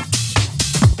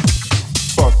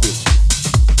 fuck it.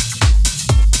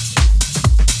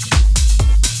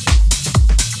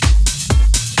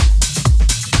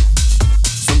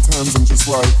 Sometimes I'm just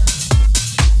like,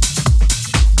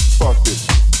 fuck it.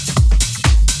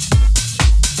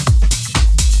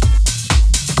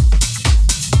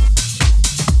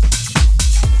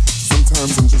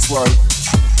 Sometimes I'm just like,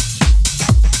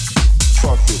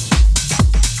 fuck it.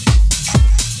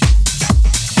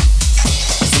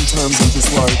 Sometimes I'm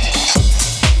just like,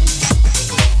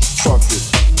 fuck it.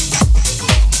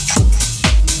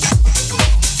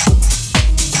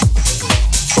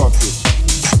 Fuck it.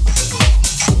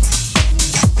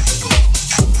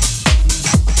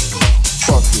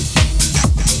 Fuck it.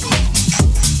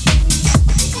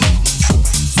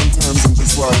 Sometimes I'm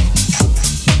just like,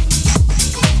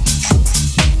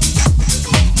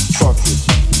 fuck it.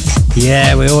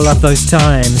 Yeah, we all have those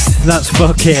times. That's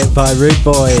Fuck It by Rude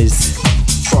Boys.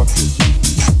 Fuck it.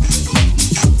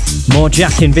 More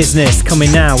Jack in business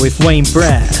coming now with Wayne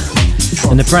Brett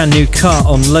and a brand new cut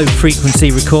on Low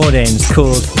Frequency Recordings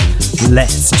called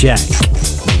Let's Jack.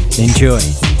 Enjoy.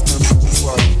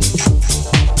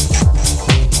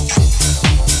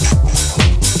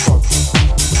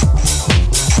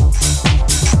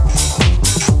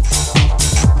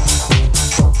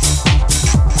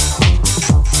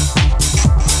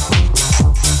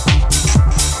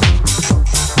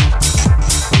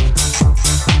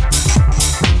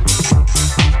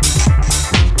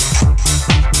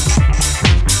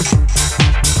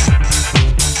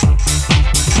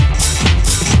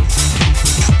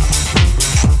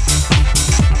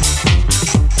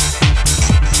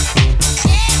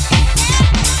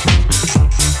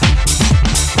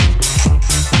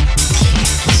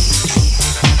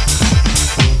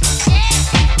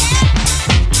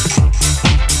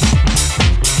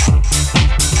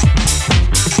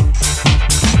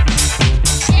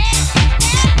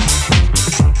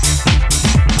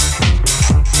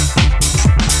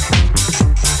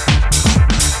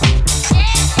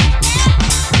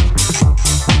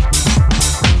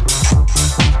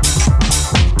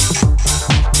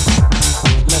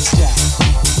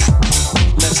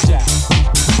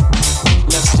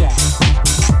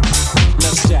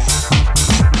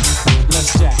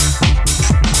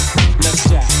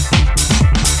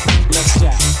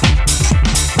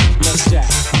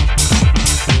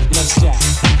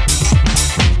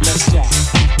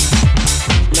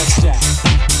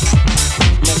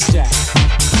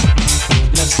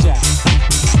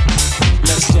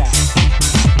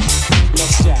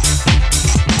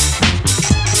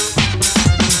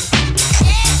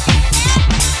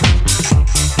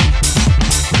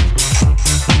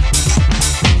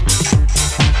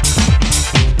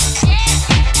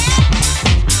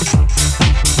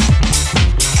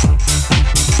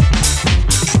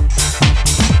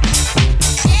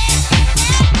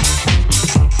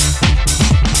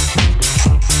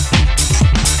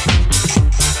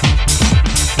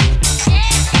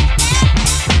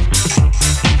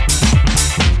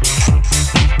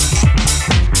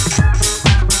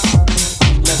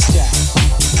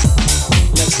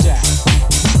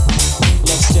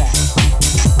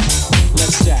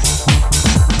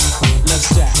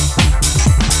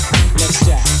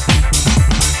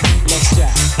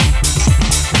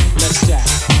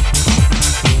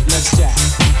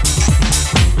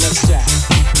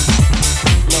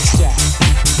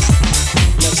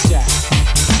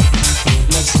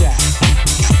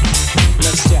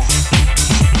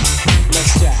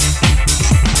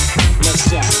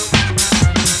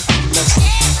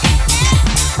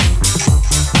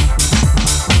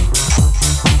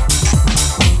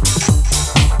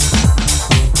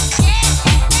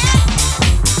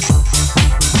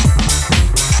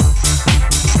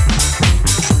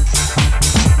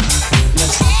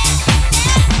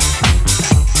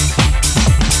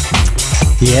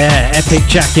 Yeah, epic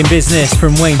Jack in Business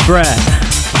from Wayne Brett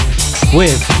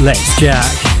with Let's Jack.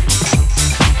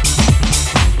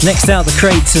 Next out the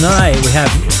crate tonight we have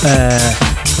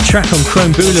a track on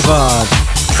Chrome Boulevard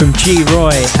from G.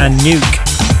 Roy and Nuke,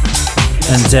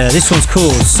 and this one's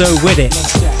called So With It.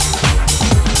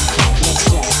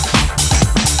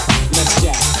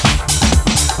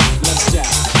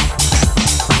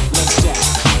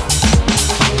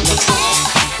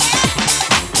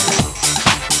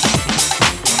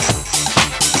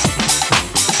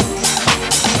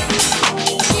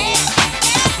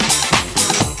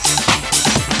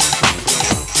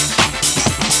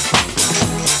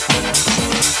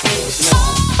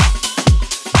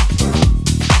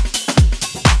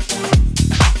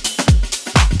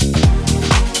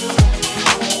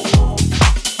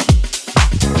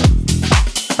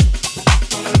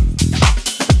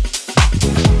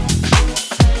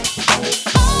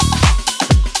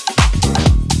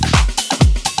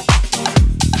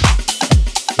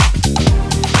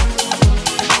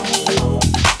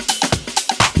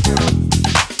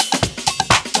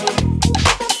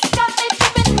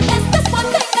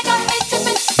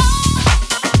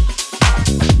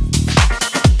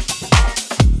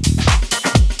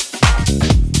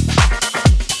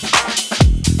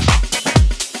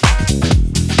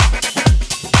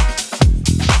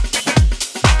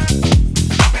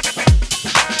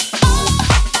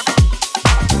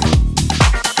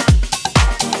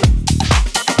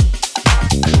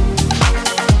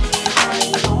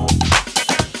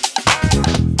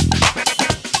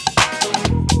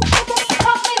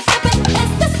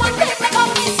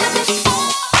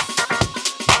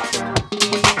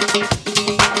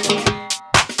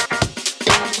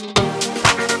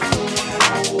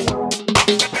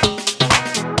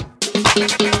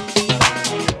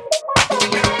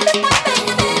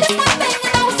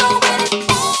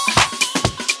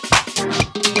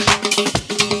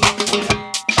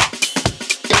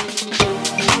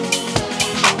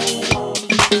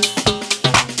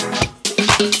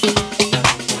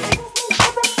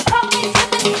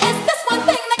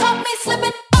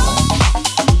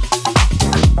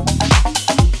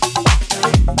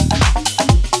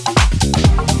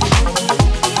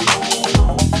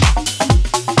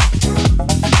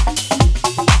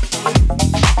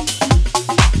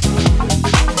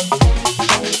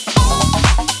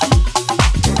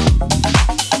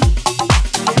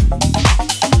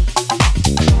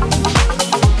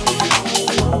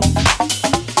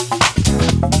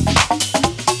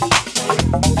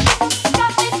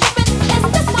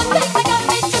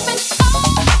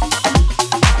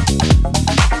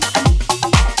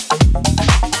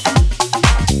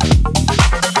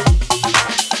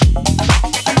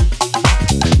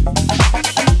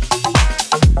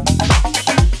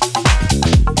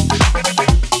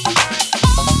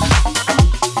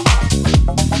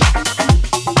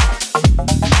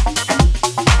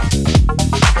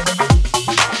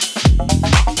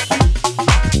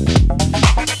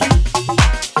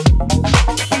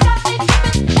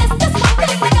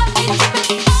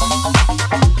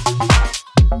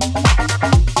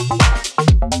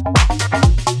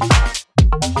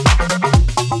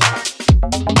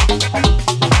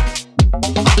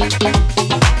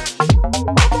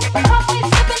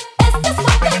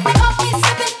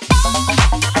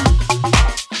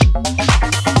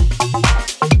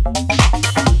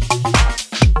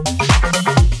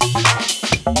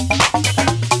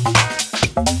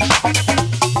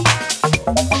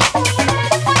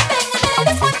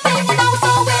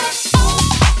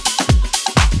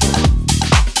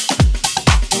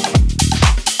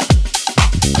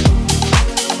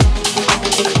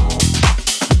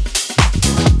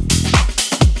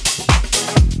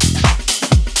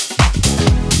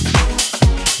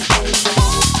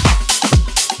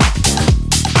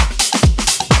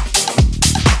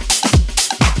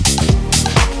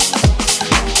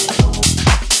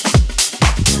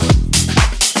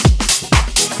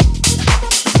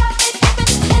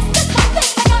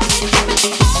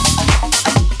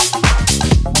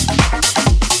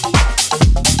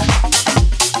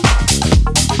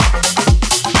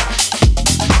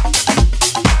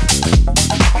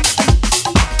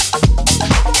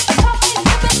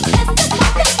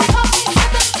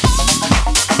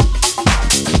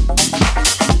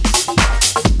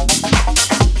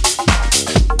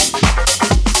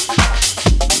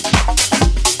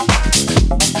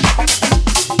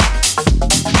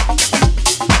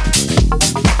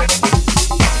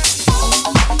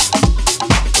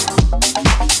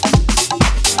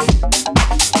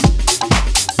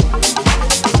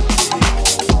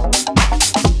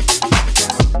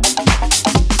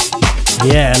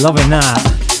 Yeah, loving that.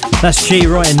 That's G.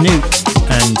 Roy and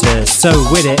Nuke and So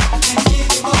With It.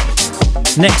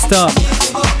 Next up,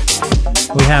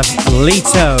 we have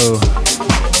Lito,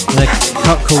 the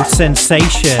cut called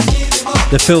Sensation,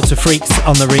 the Filter Freaks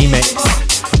on the remix,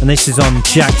 and this is on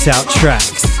Jacked Out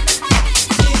Tracks.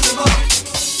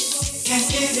 Can't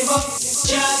give it up,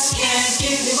 just can't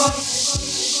give it up.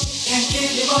 Can't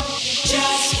give it up,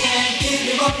 just can't give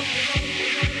it up.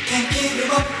 Can't give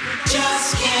it up,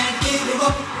 just can't give it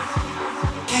up.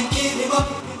 Can't give it up,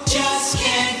 just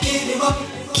can't give it up.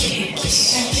 Can't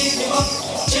give it up,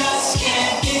 just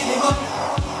can't give it up.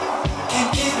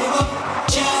 Can't give it up,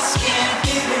 just can't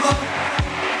give it up.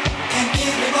 Can't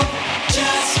give it up,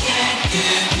 just can't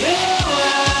give it up.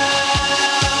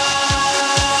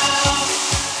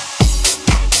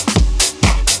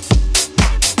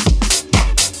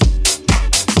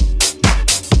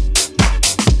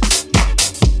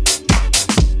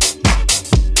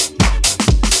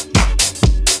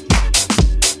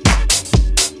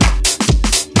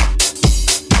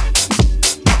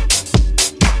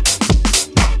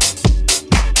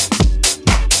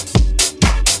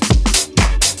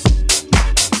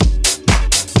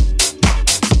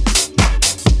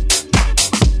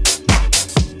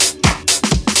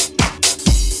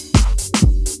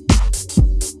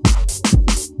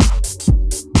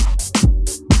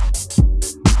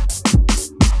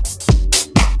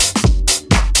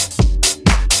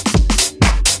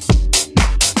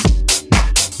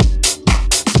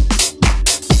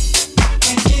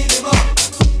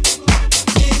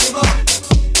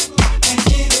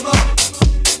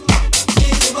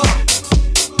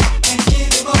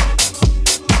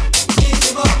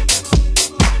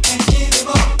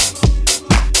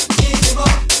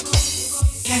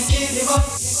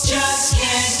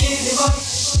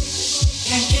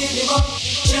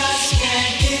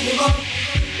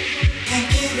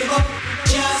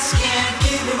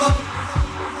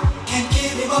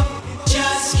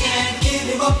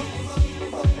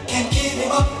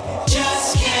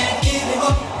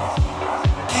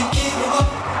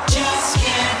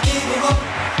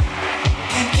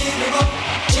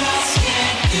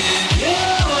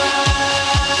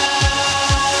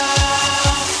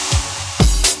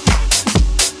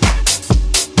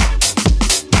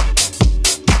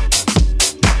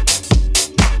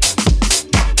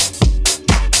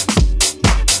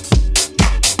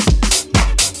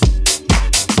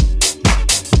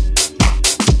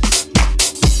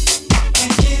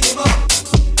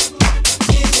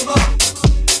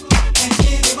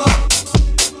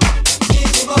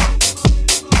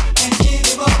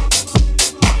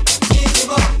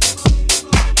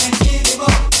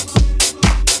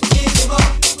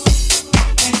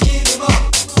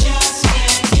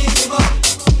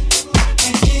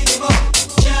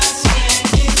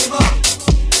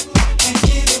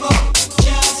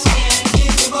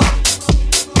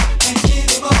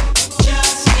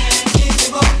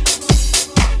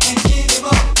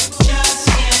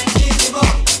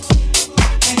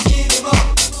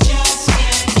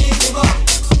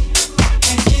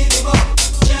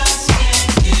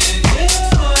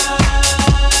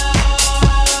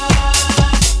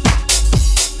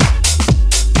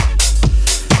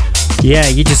 Yeah,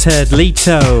 you just heard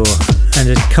Lito and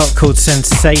a cut called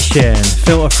Sensation,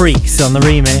 Filter Freaks on the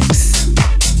remix.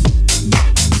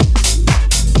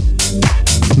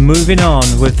 Moving on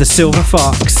with the Silver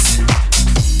Fox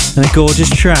and a gorgeous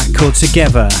track called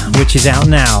Together, which is out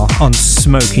now on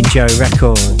Smoking Joe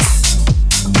Records.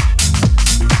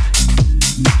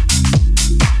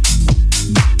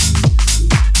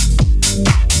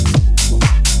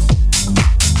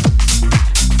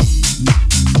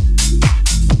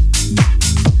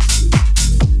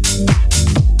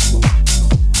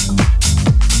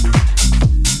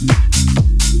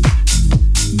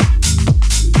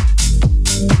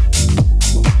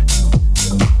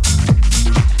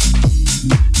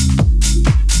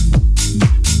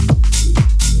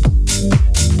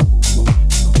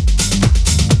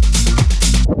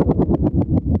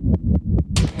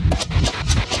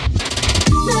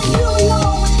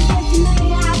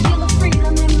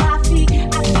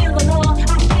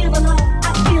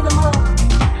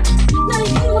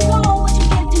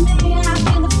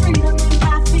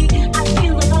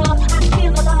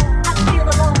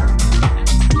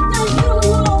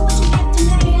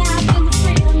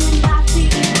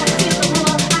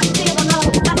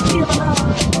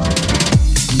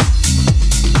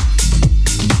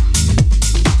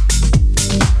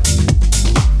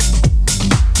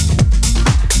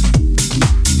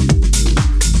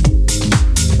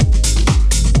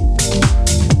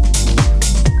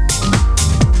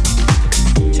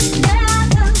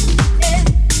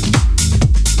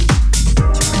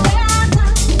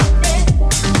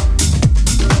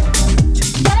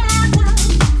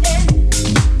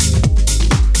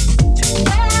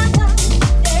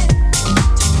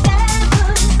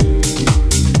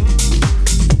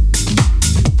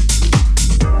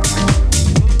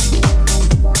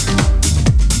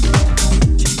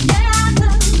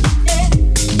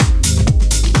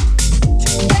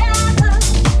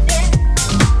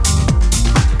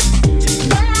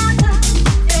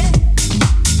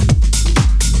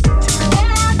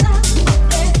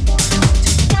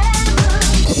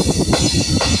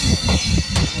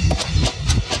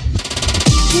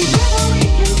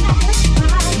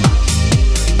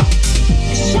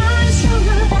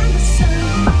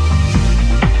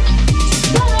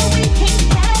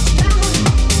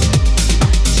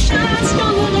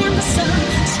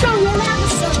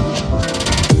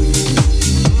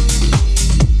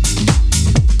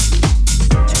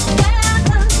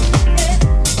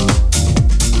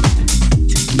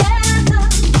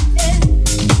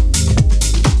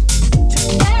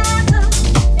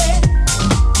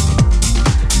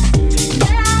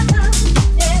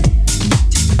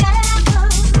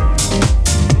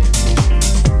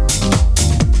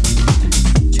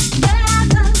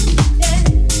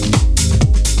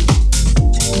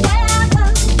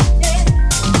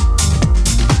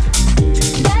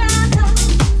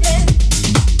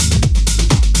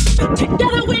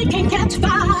 Together we can catch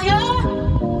fire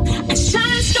and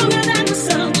shine stronger than the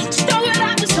sun, stronger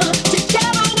than the sun.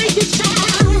 Together we can shine.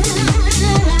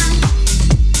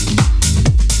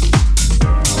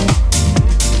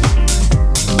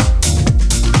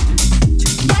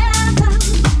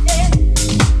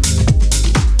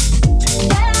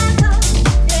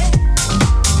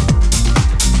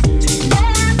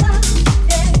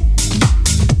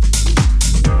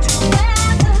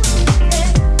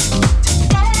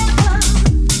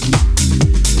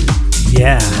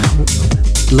 Yeah,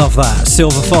 love that.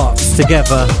 Silver Fox,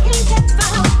 Together.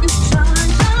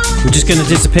 We're just going to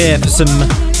disappear for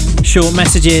some short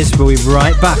messages, but we'll be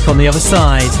right back on the other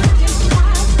side.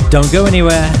 Don't go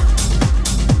anywhere.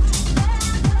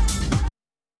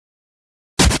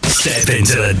 Step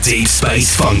into the Deep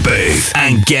Space Funk booth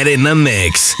and get in the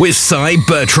mix with Cy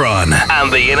Bertrand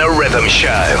and the Inner Rhythm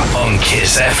Show on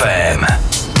Kiss FM.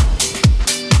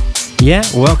 Yeah,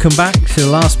 welcome back to the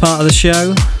last part of the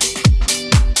show.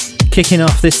 Kicking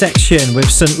off this section with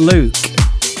St. Luke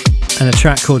and a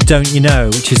track called Don't You Know,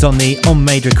 which is on the On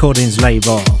Made Recordings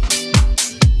label.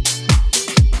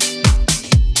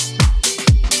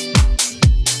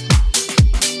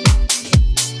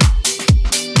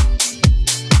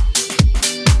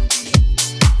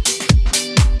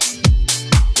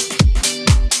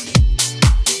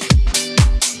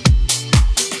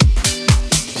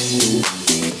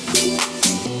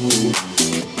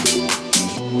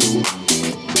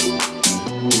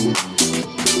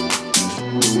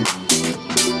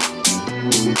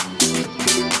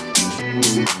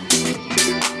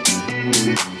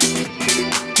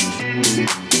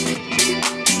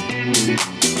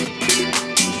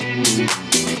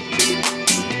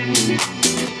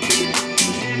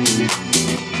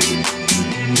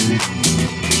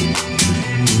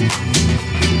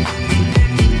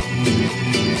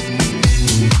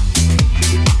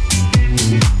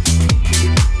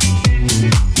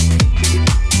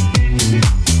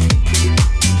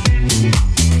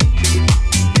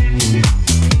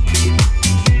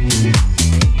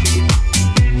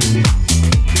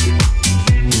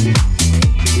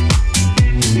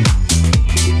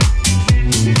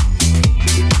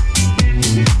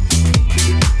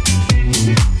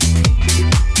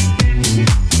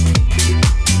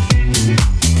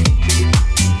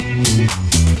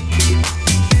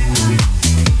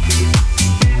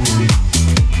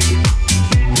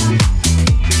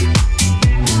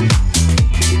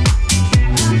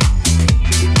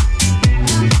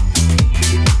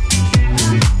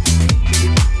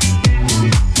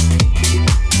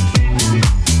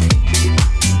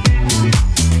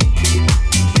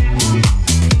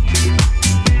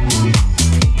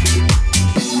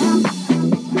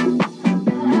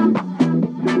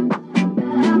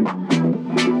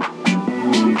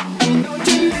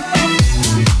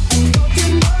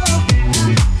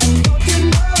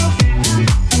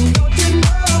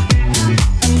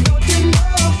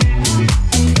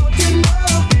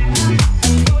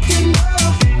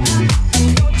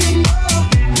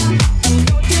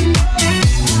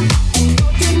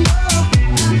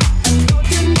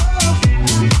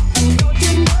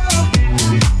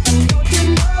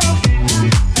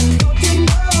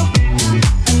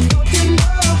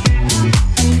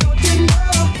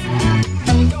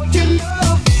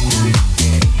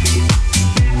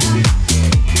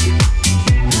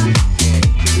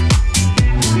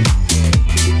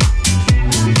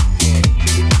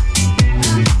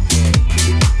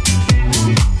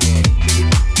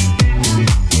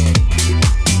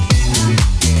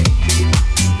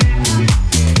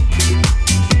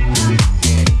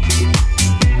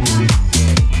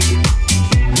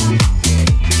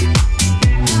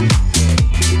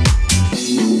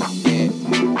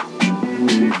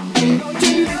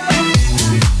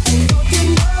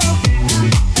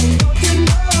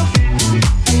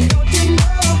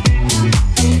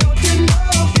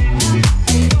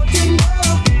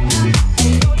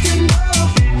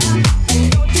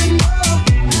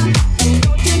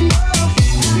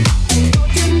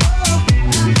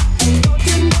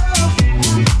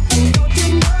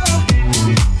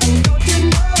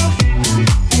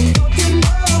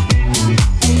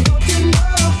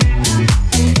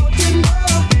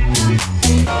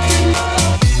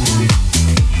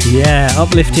 Yeah,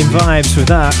 uplifting vibes with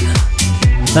that.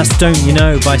 That's Don't You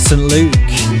Know by St. Luke.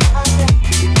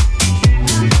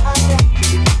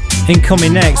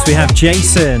 Incoming next we have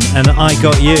Jason and I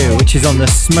Got You, which is on the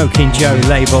Smoking Joe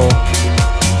label.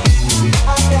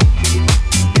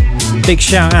 Big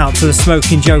shout out to the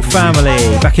Smoking Joe family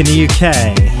back in the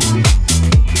UK.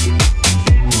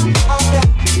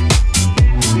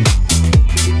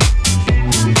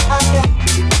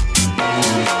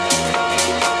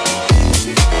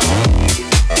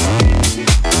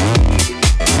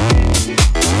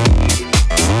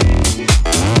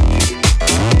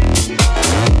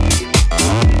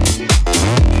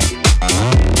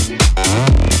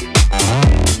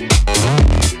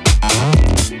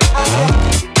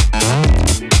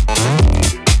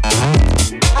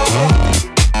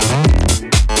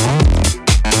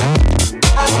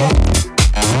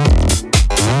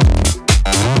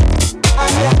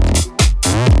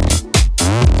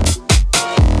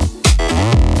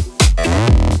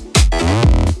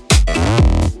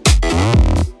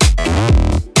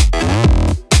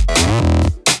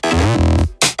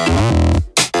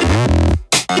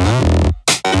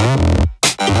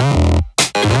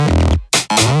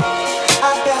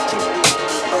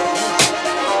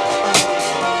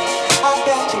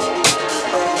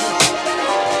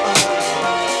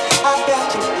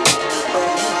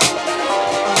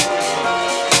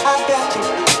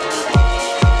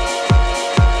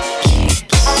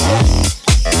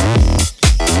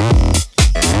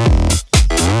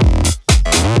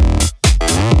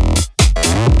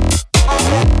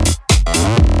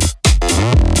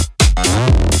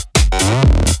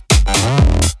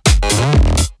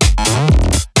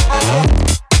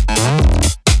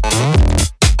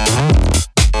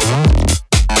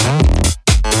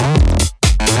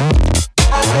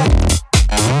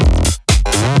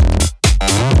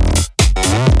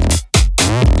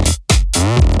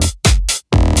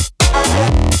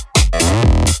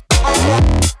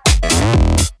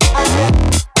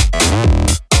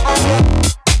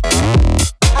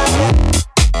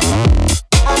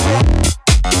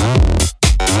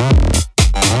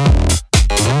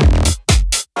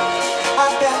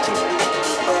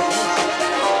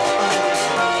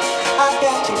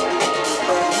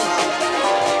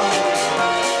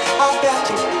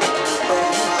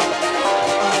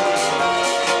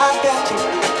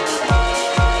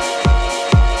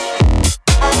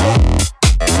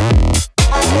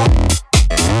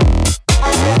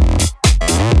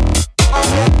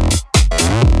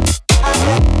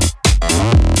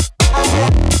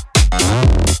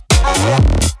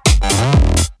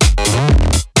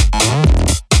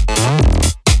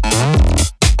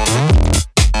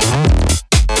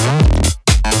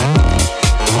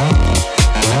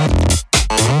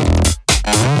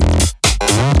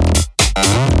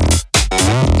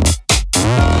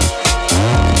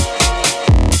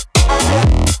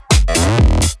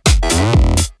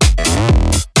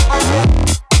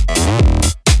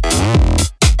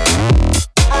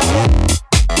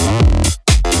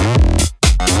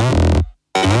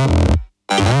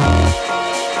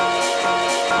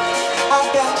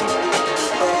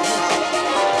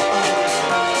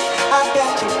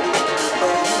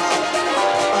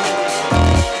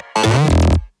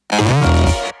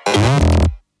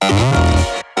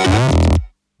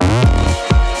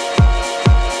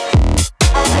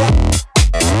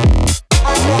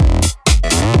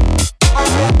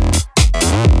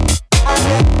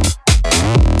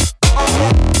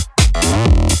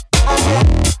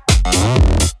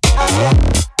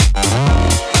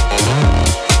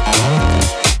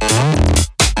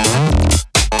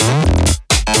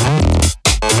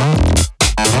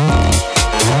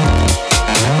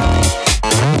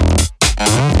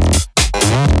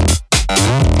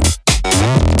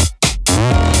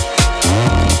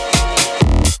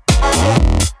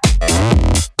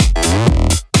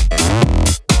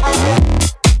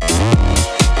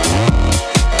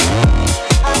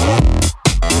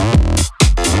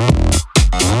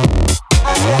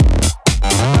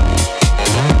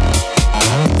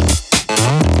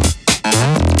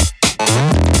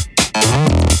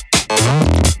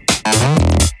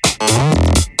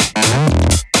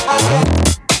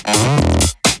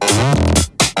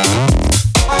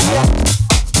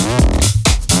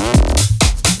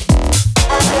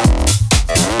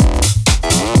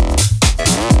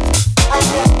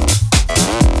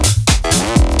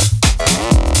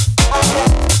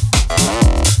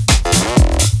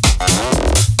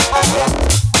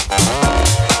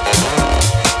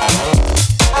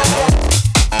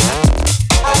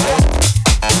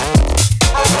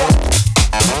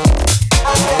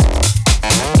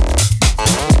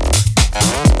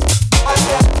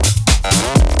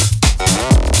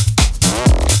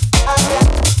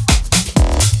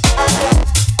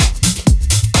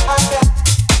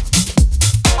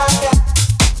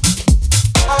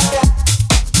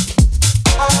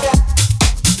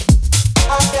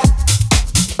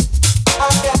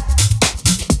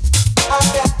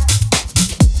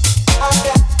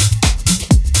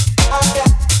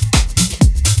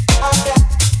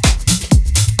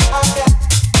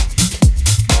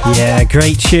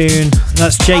 Great tune.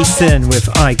 That's Jason with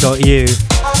I Got You.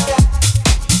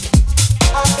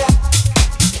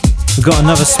 We've got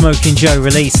another Smoking Joe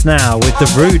release now with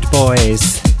the Rude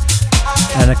Boys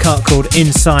and a cut called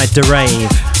Inside the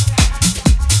Rave,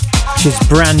 which is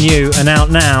brand new and out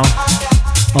now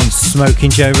on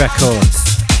Smoking Joe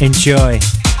Records. Enjoy.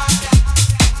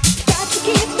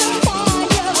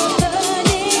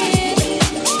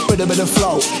 With a bit of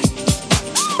flow.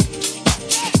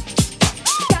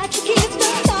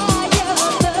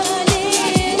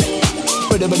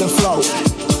 With a bit of flow.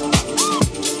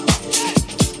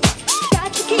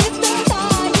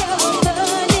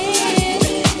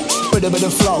 With a bit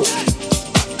of flow.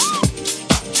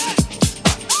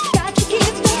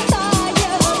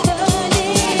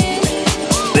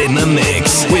 In the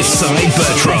mix with Cy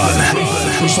Bertrand.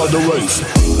 Inside the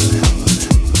rave.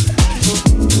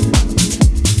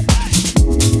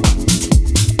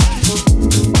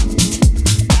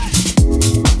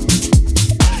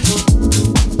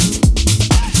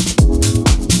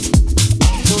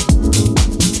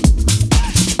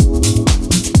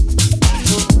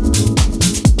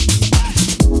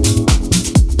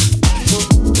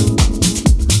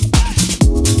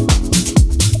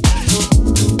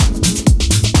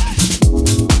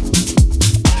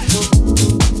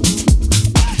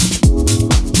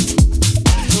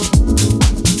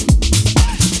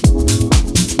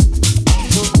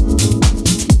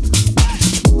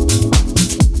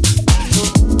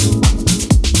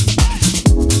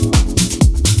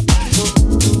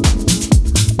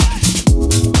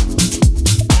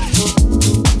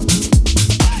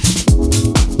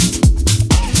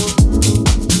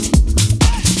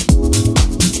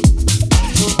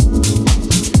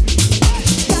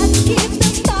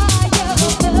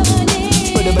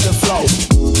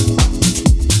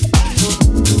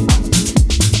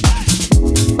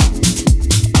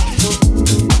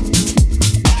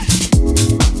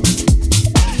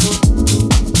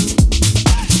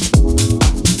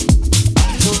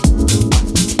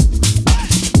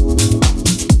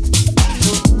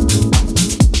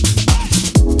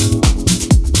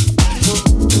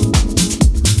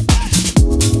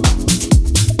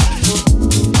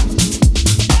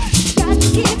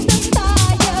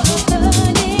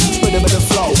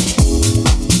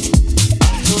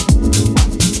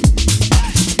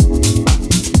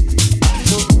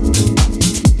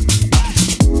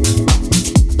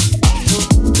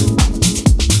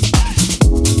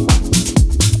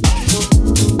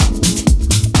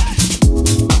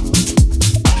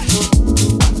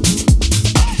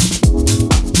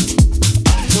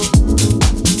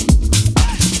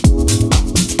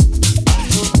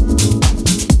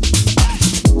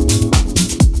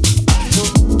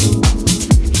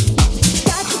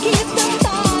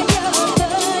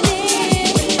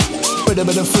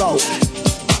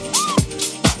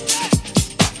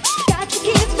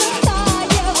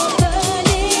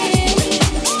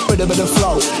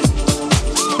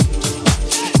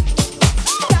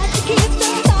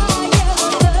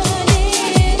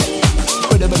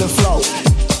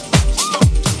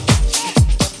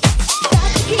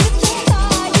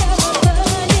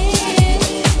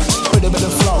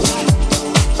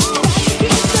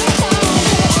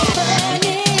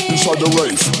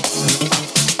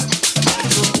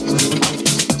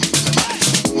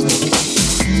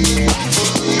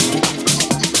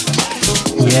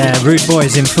 Rude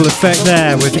Boys in full effect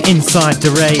there with Inside the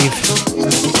Rave.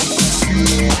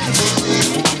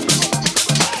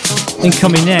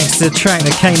 Incoming next, the track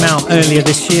that came out earlier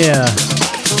this year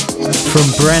from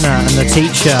Brenner and The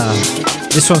Teacher.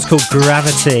 This one's called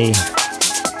Gravity,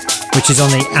 which is on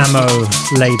the Ammo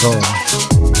label.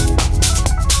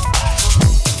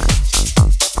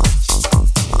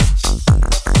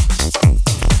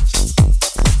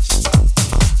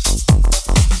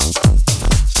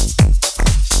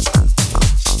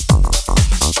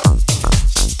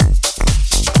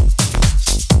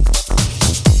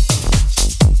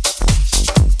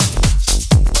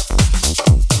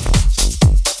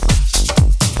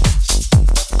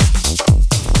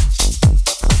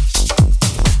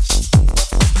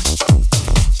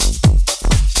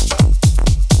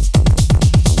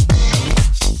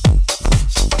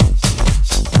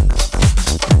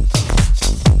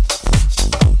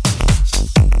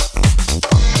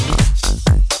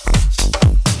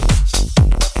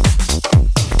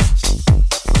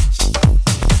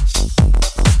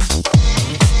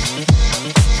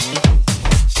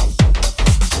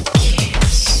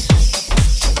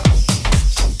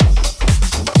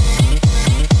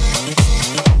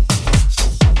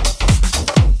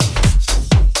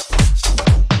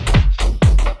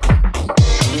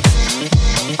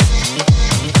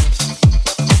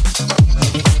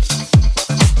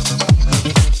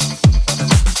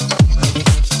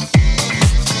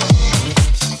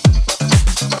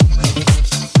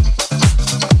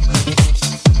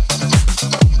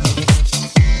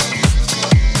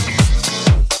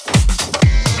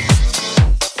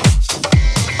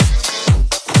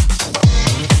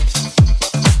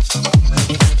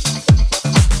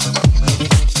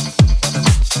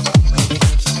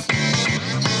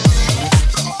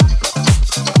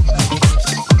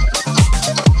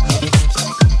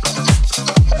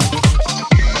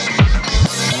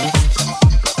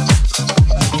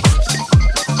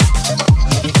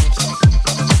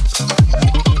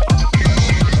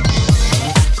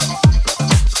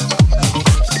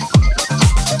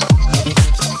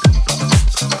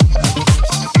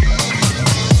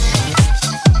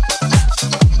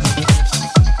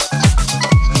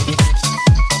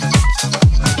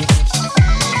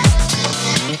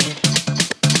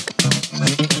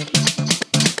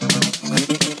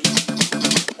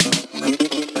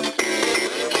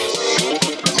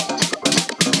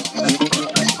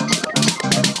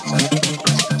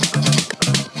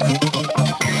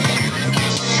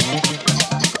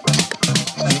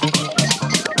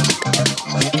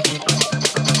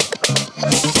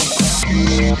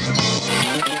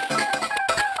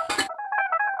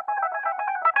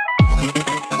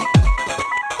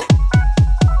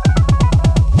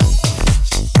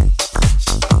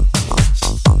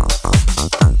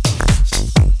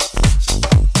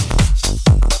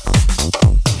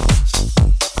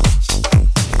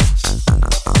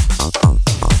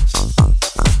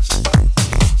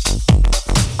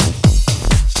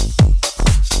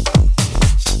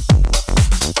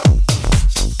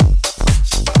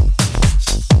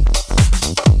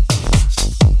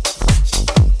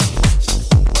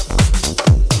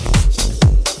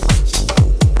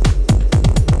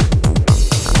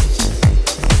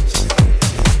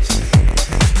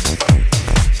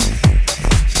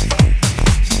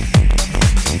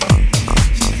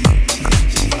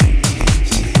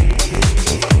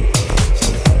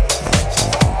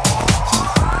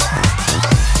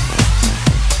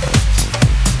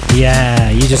 Yeah,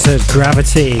 you just heard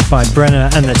Gravity by Brenner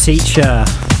and the Teacher.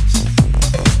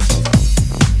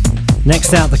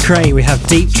 Next out the crate we have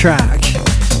Deep Track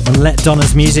and Let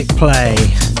Donna's Music Play,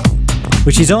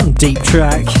 which is on Deep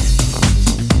Track.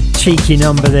 Cheeky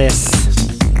number this.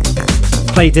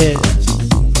 Played it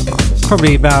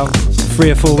probably about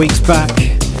 3 or 4 weeks back.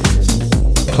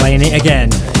 Playing it again.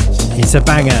 It's a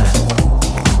banger.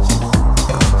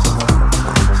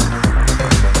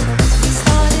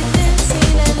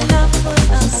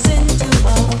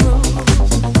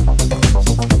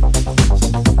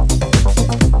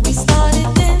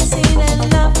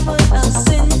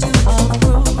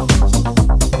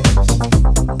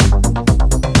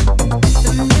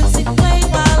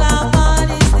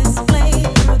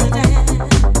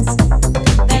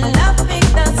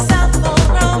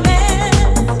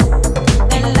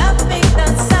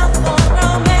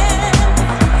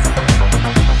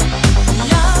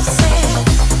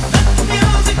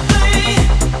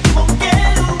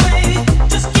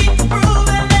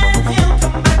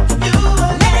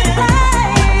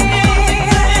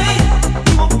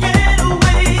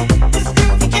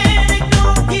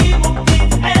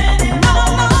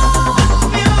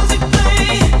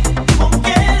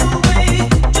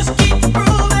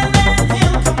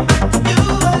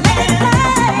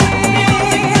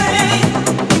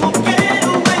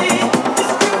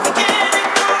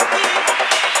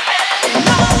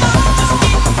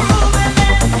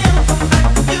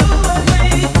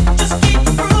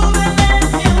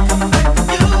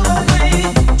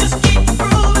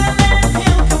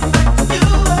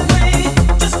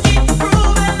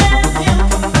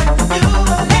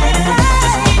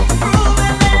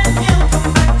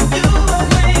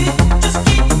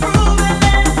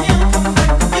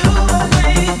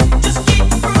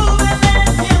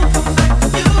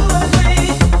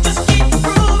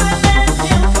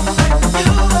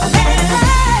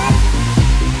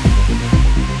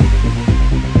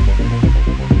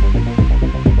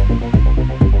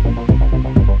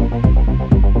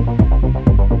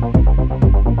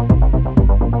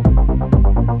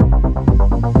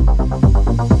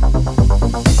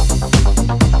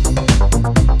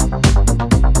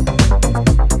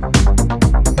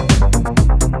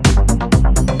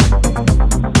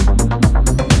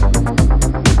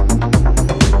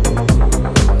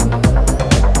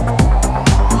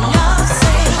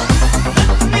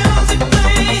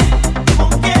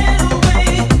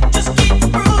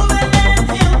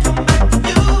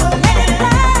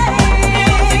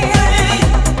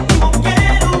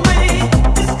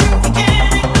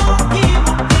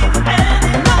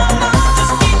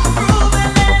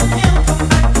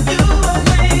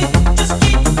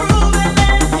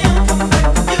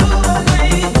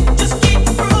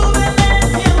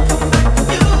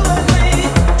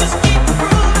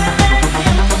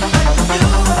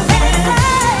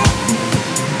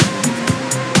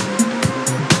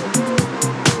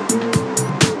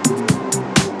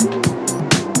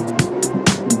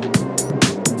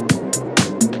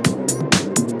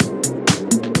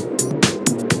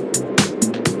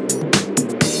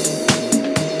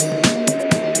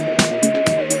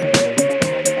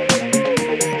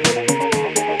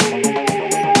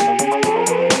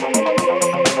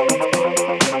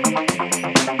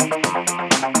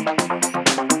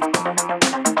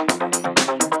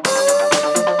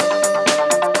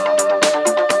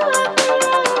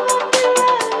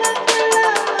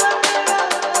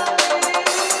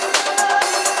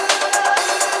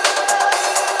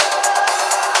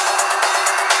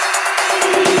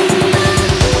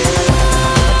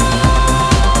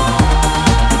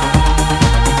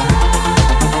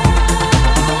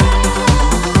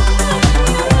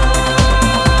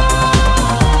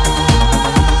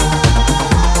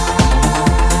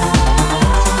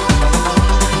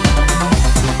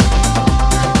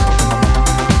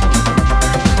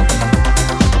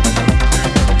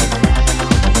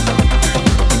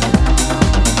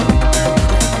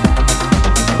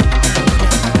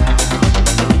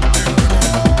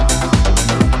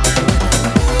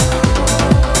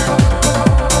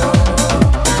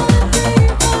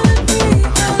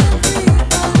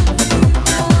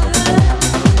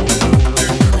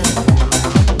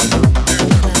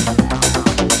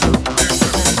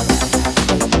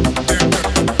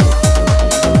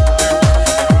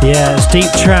 Yeah, it's Deep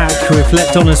Track with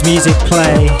Let Donna's Music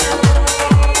Play.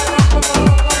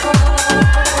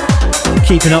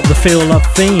 Keeping up the Feel Love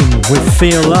theme with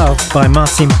Feel Love by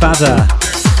Martin Bader.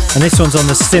 And this one's on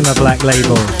the Simmer Black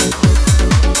label.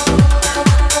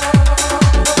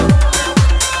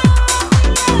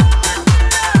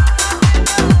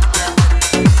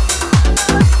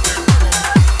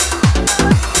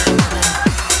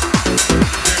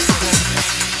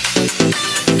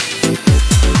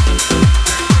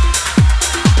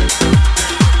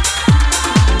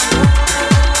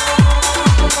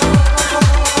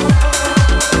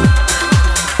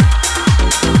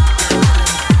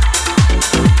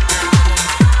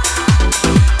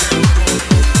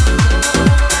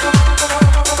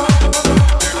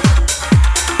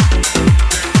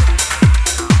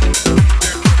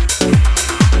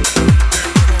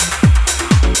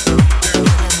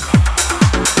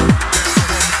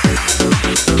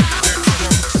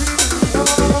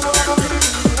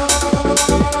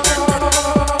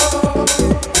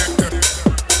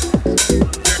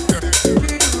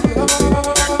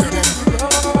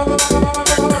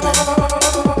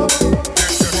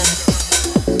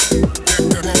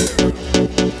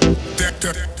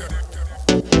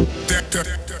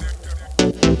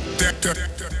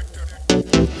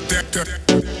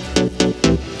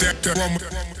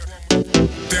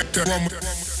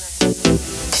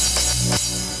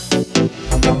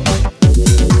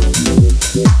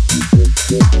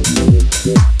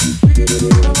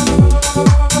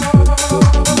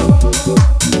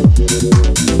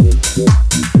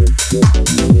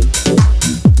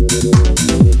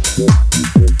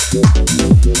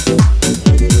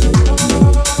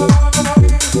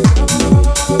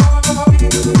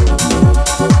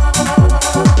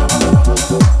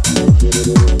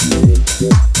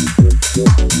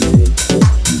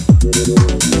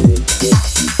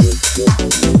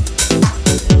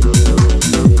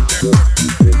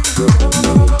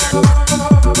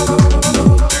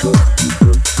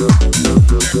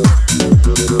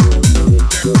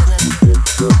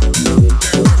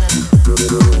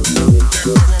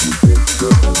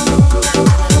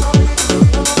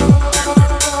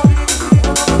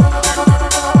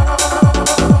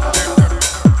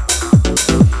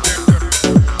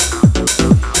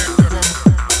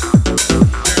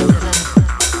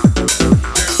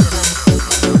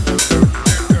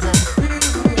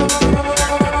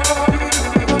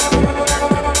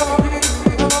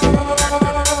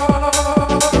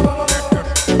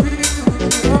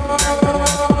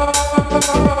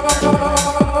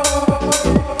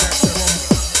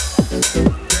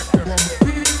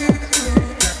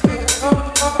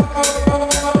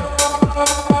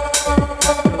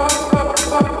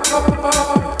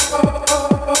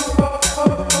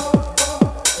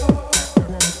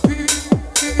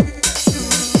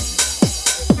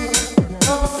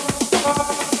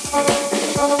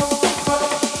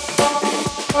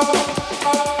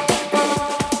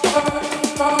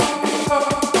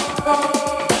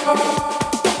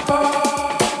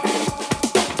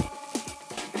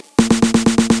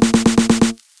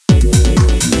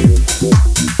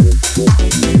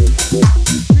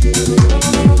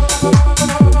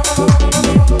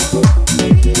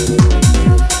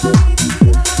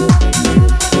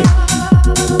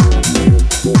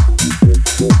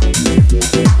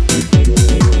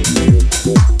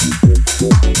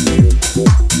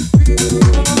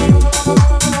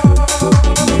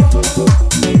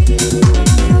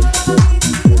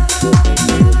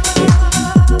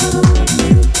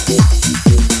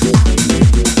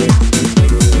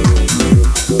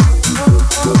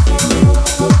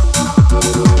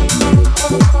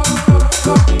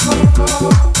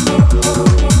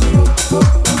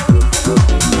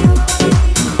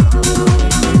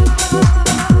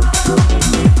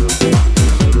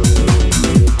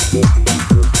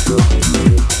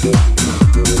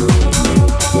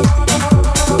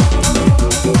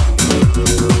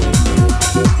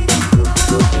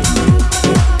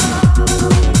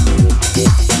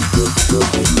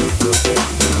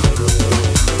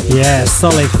 Yeah,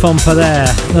 solid thumper there.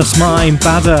 That's mine,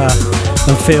 Badder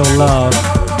and Feel Love.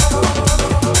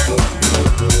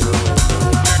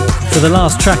 For the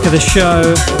last track of the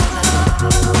show,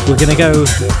 we're going to go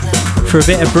for a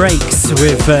bit of breaks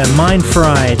with Mind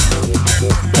Fried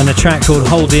and a track called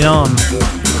Holding On.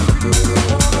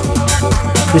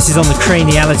 This is on the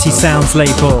Craniality Sounds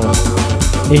label.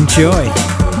 Enjoy.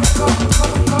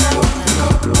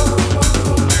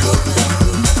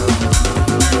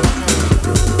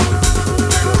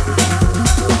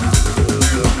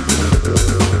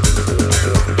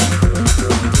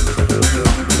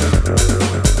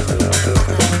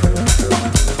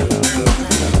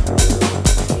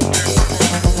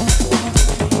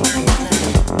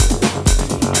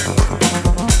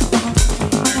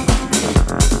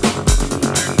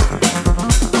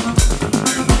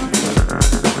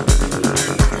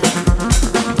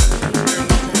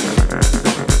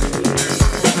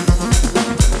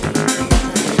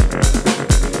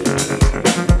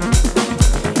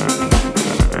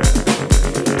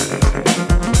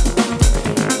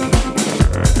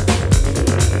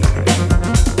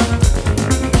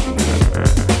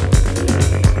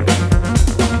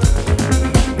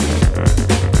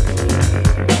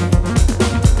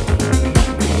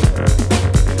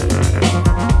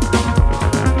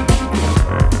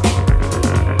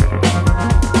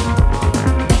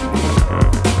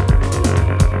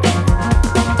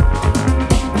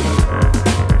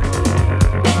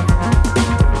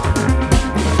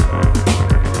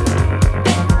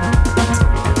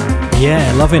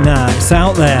 Yeah, loving that. It's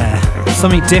out there.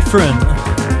 Something different.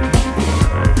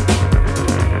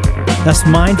 That's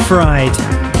Mind Fried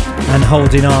and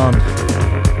Holding On.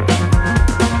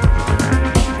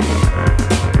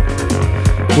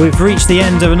 We've reached the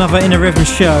end of another Inner Rhythm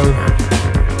show.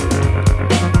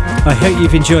 I hope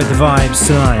you've enjoyed the vibes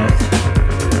tonight.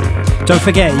 Don't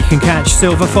forget, you can catch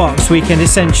Silver Fox Weekend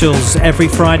Essentials every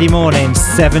Friday morning,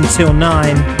 7 till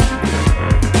 9.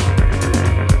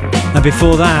 And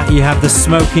before that, you have the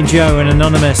Smoking Joe and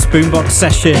Anonymous Boombox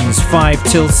Sessions, 5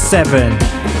 till 7,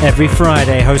 every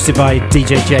Friday, hosted by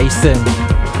DJ Jason.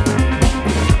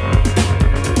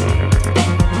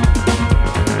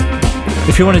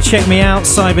 If you want to check me out,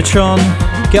 Cybertron,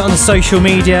 get on the social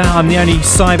media. I'm the only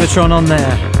Cybertron on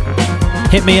there.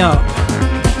 Hit me up,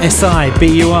 SIBURTRON.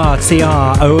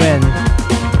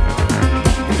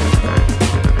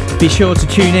 Be sure to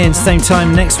tune in, same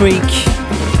time next week,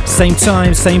 same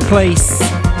time, same place.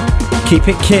 Keep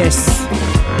it Kiss,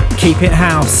 keep it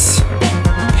house.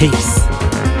 Peace.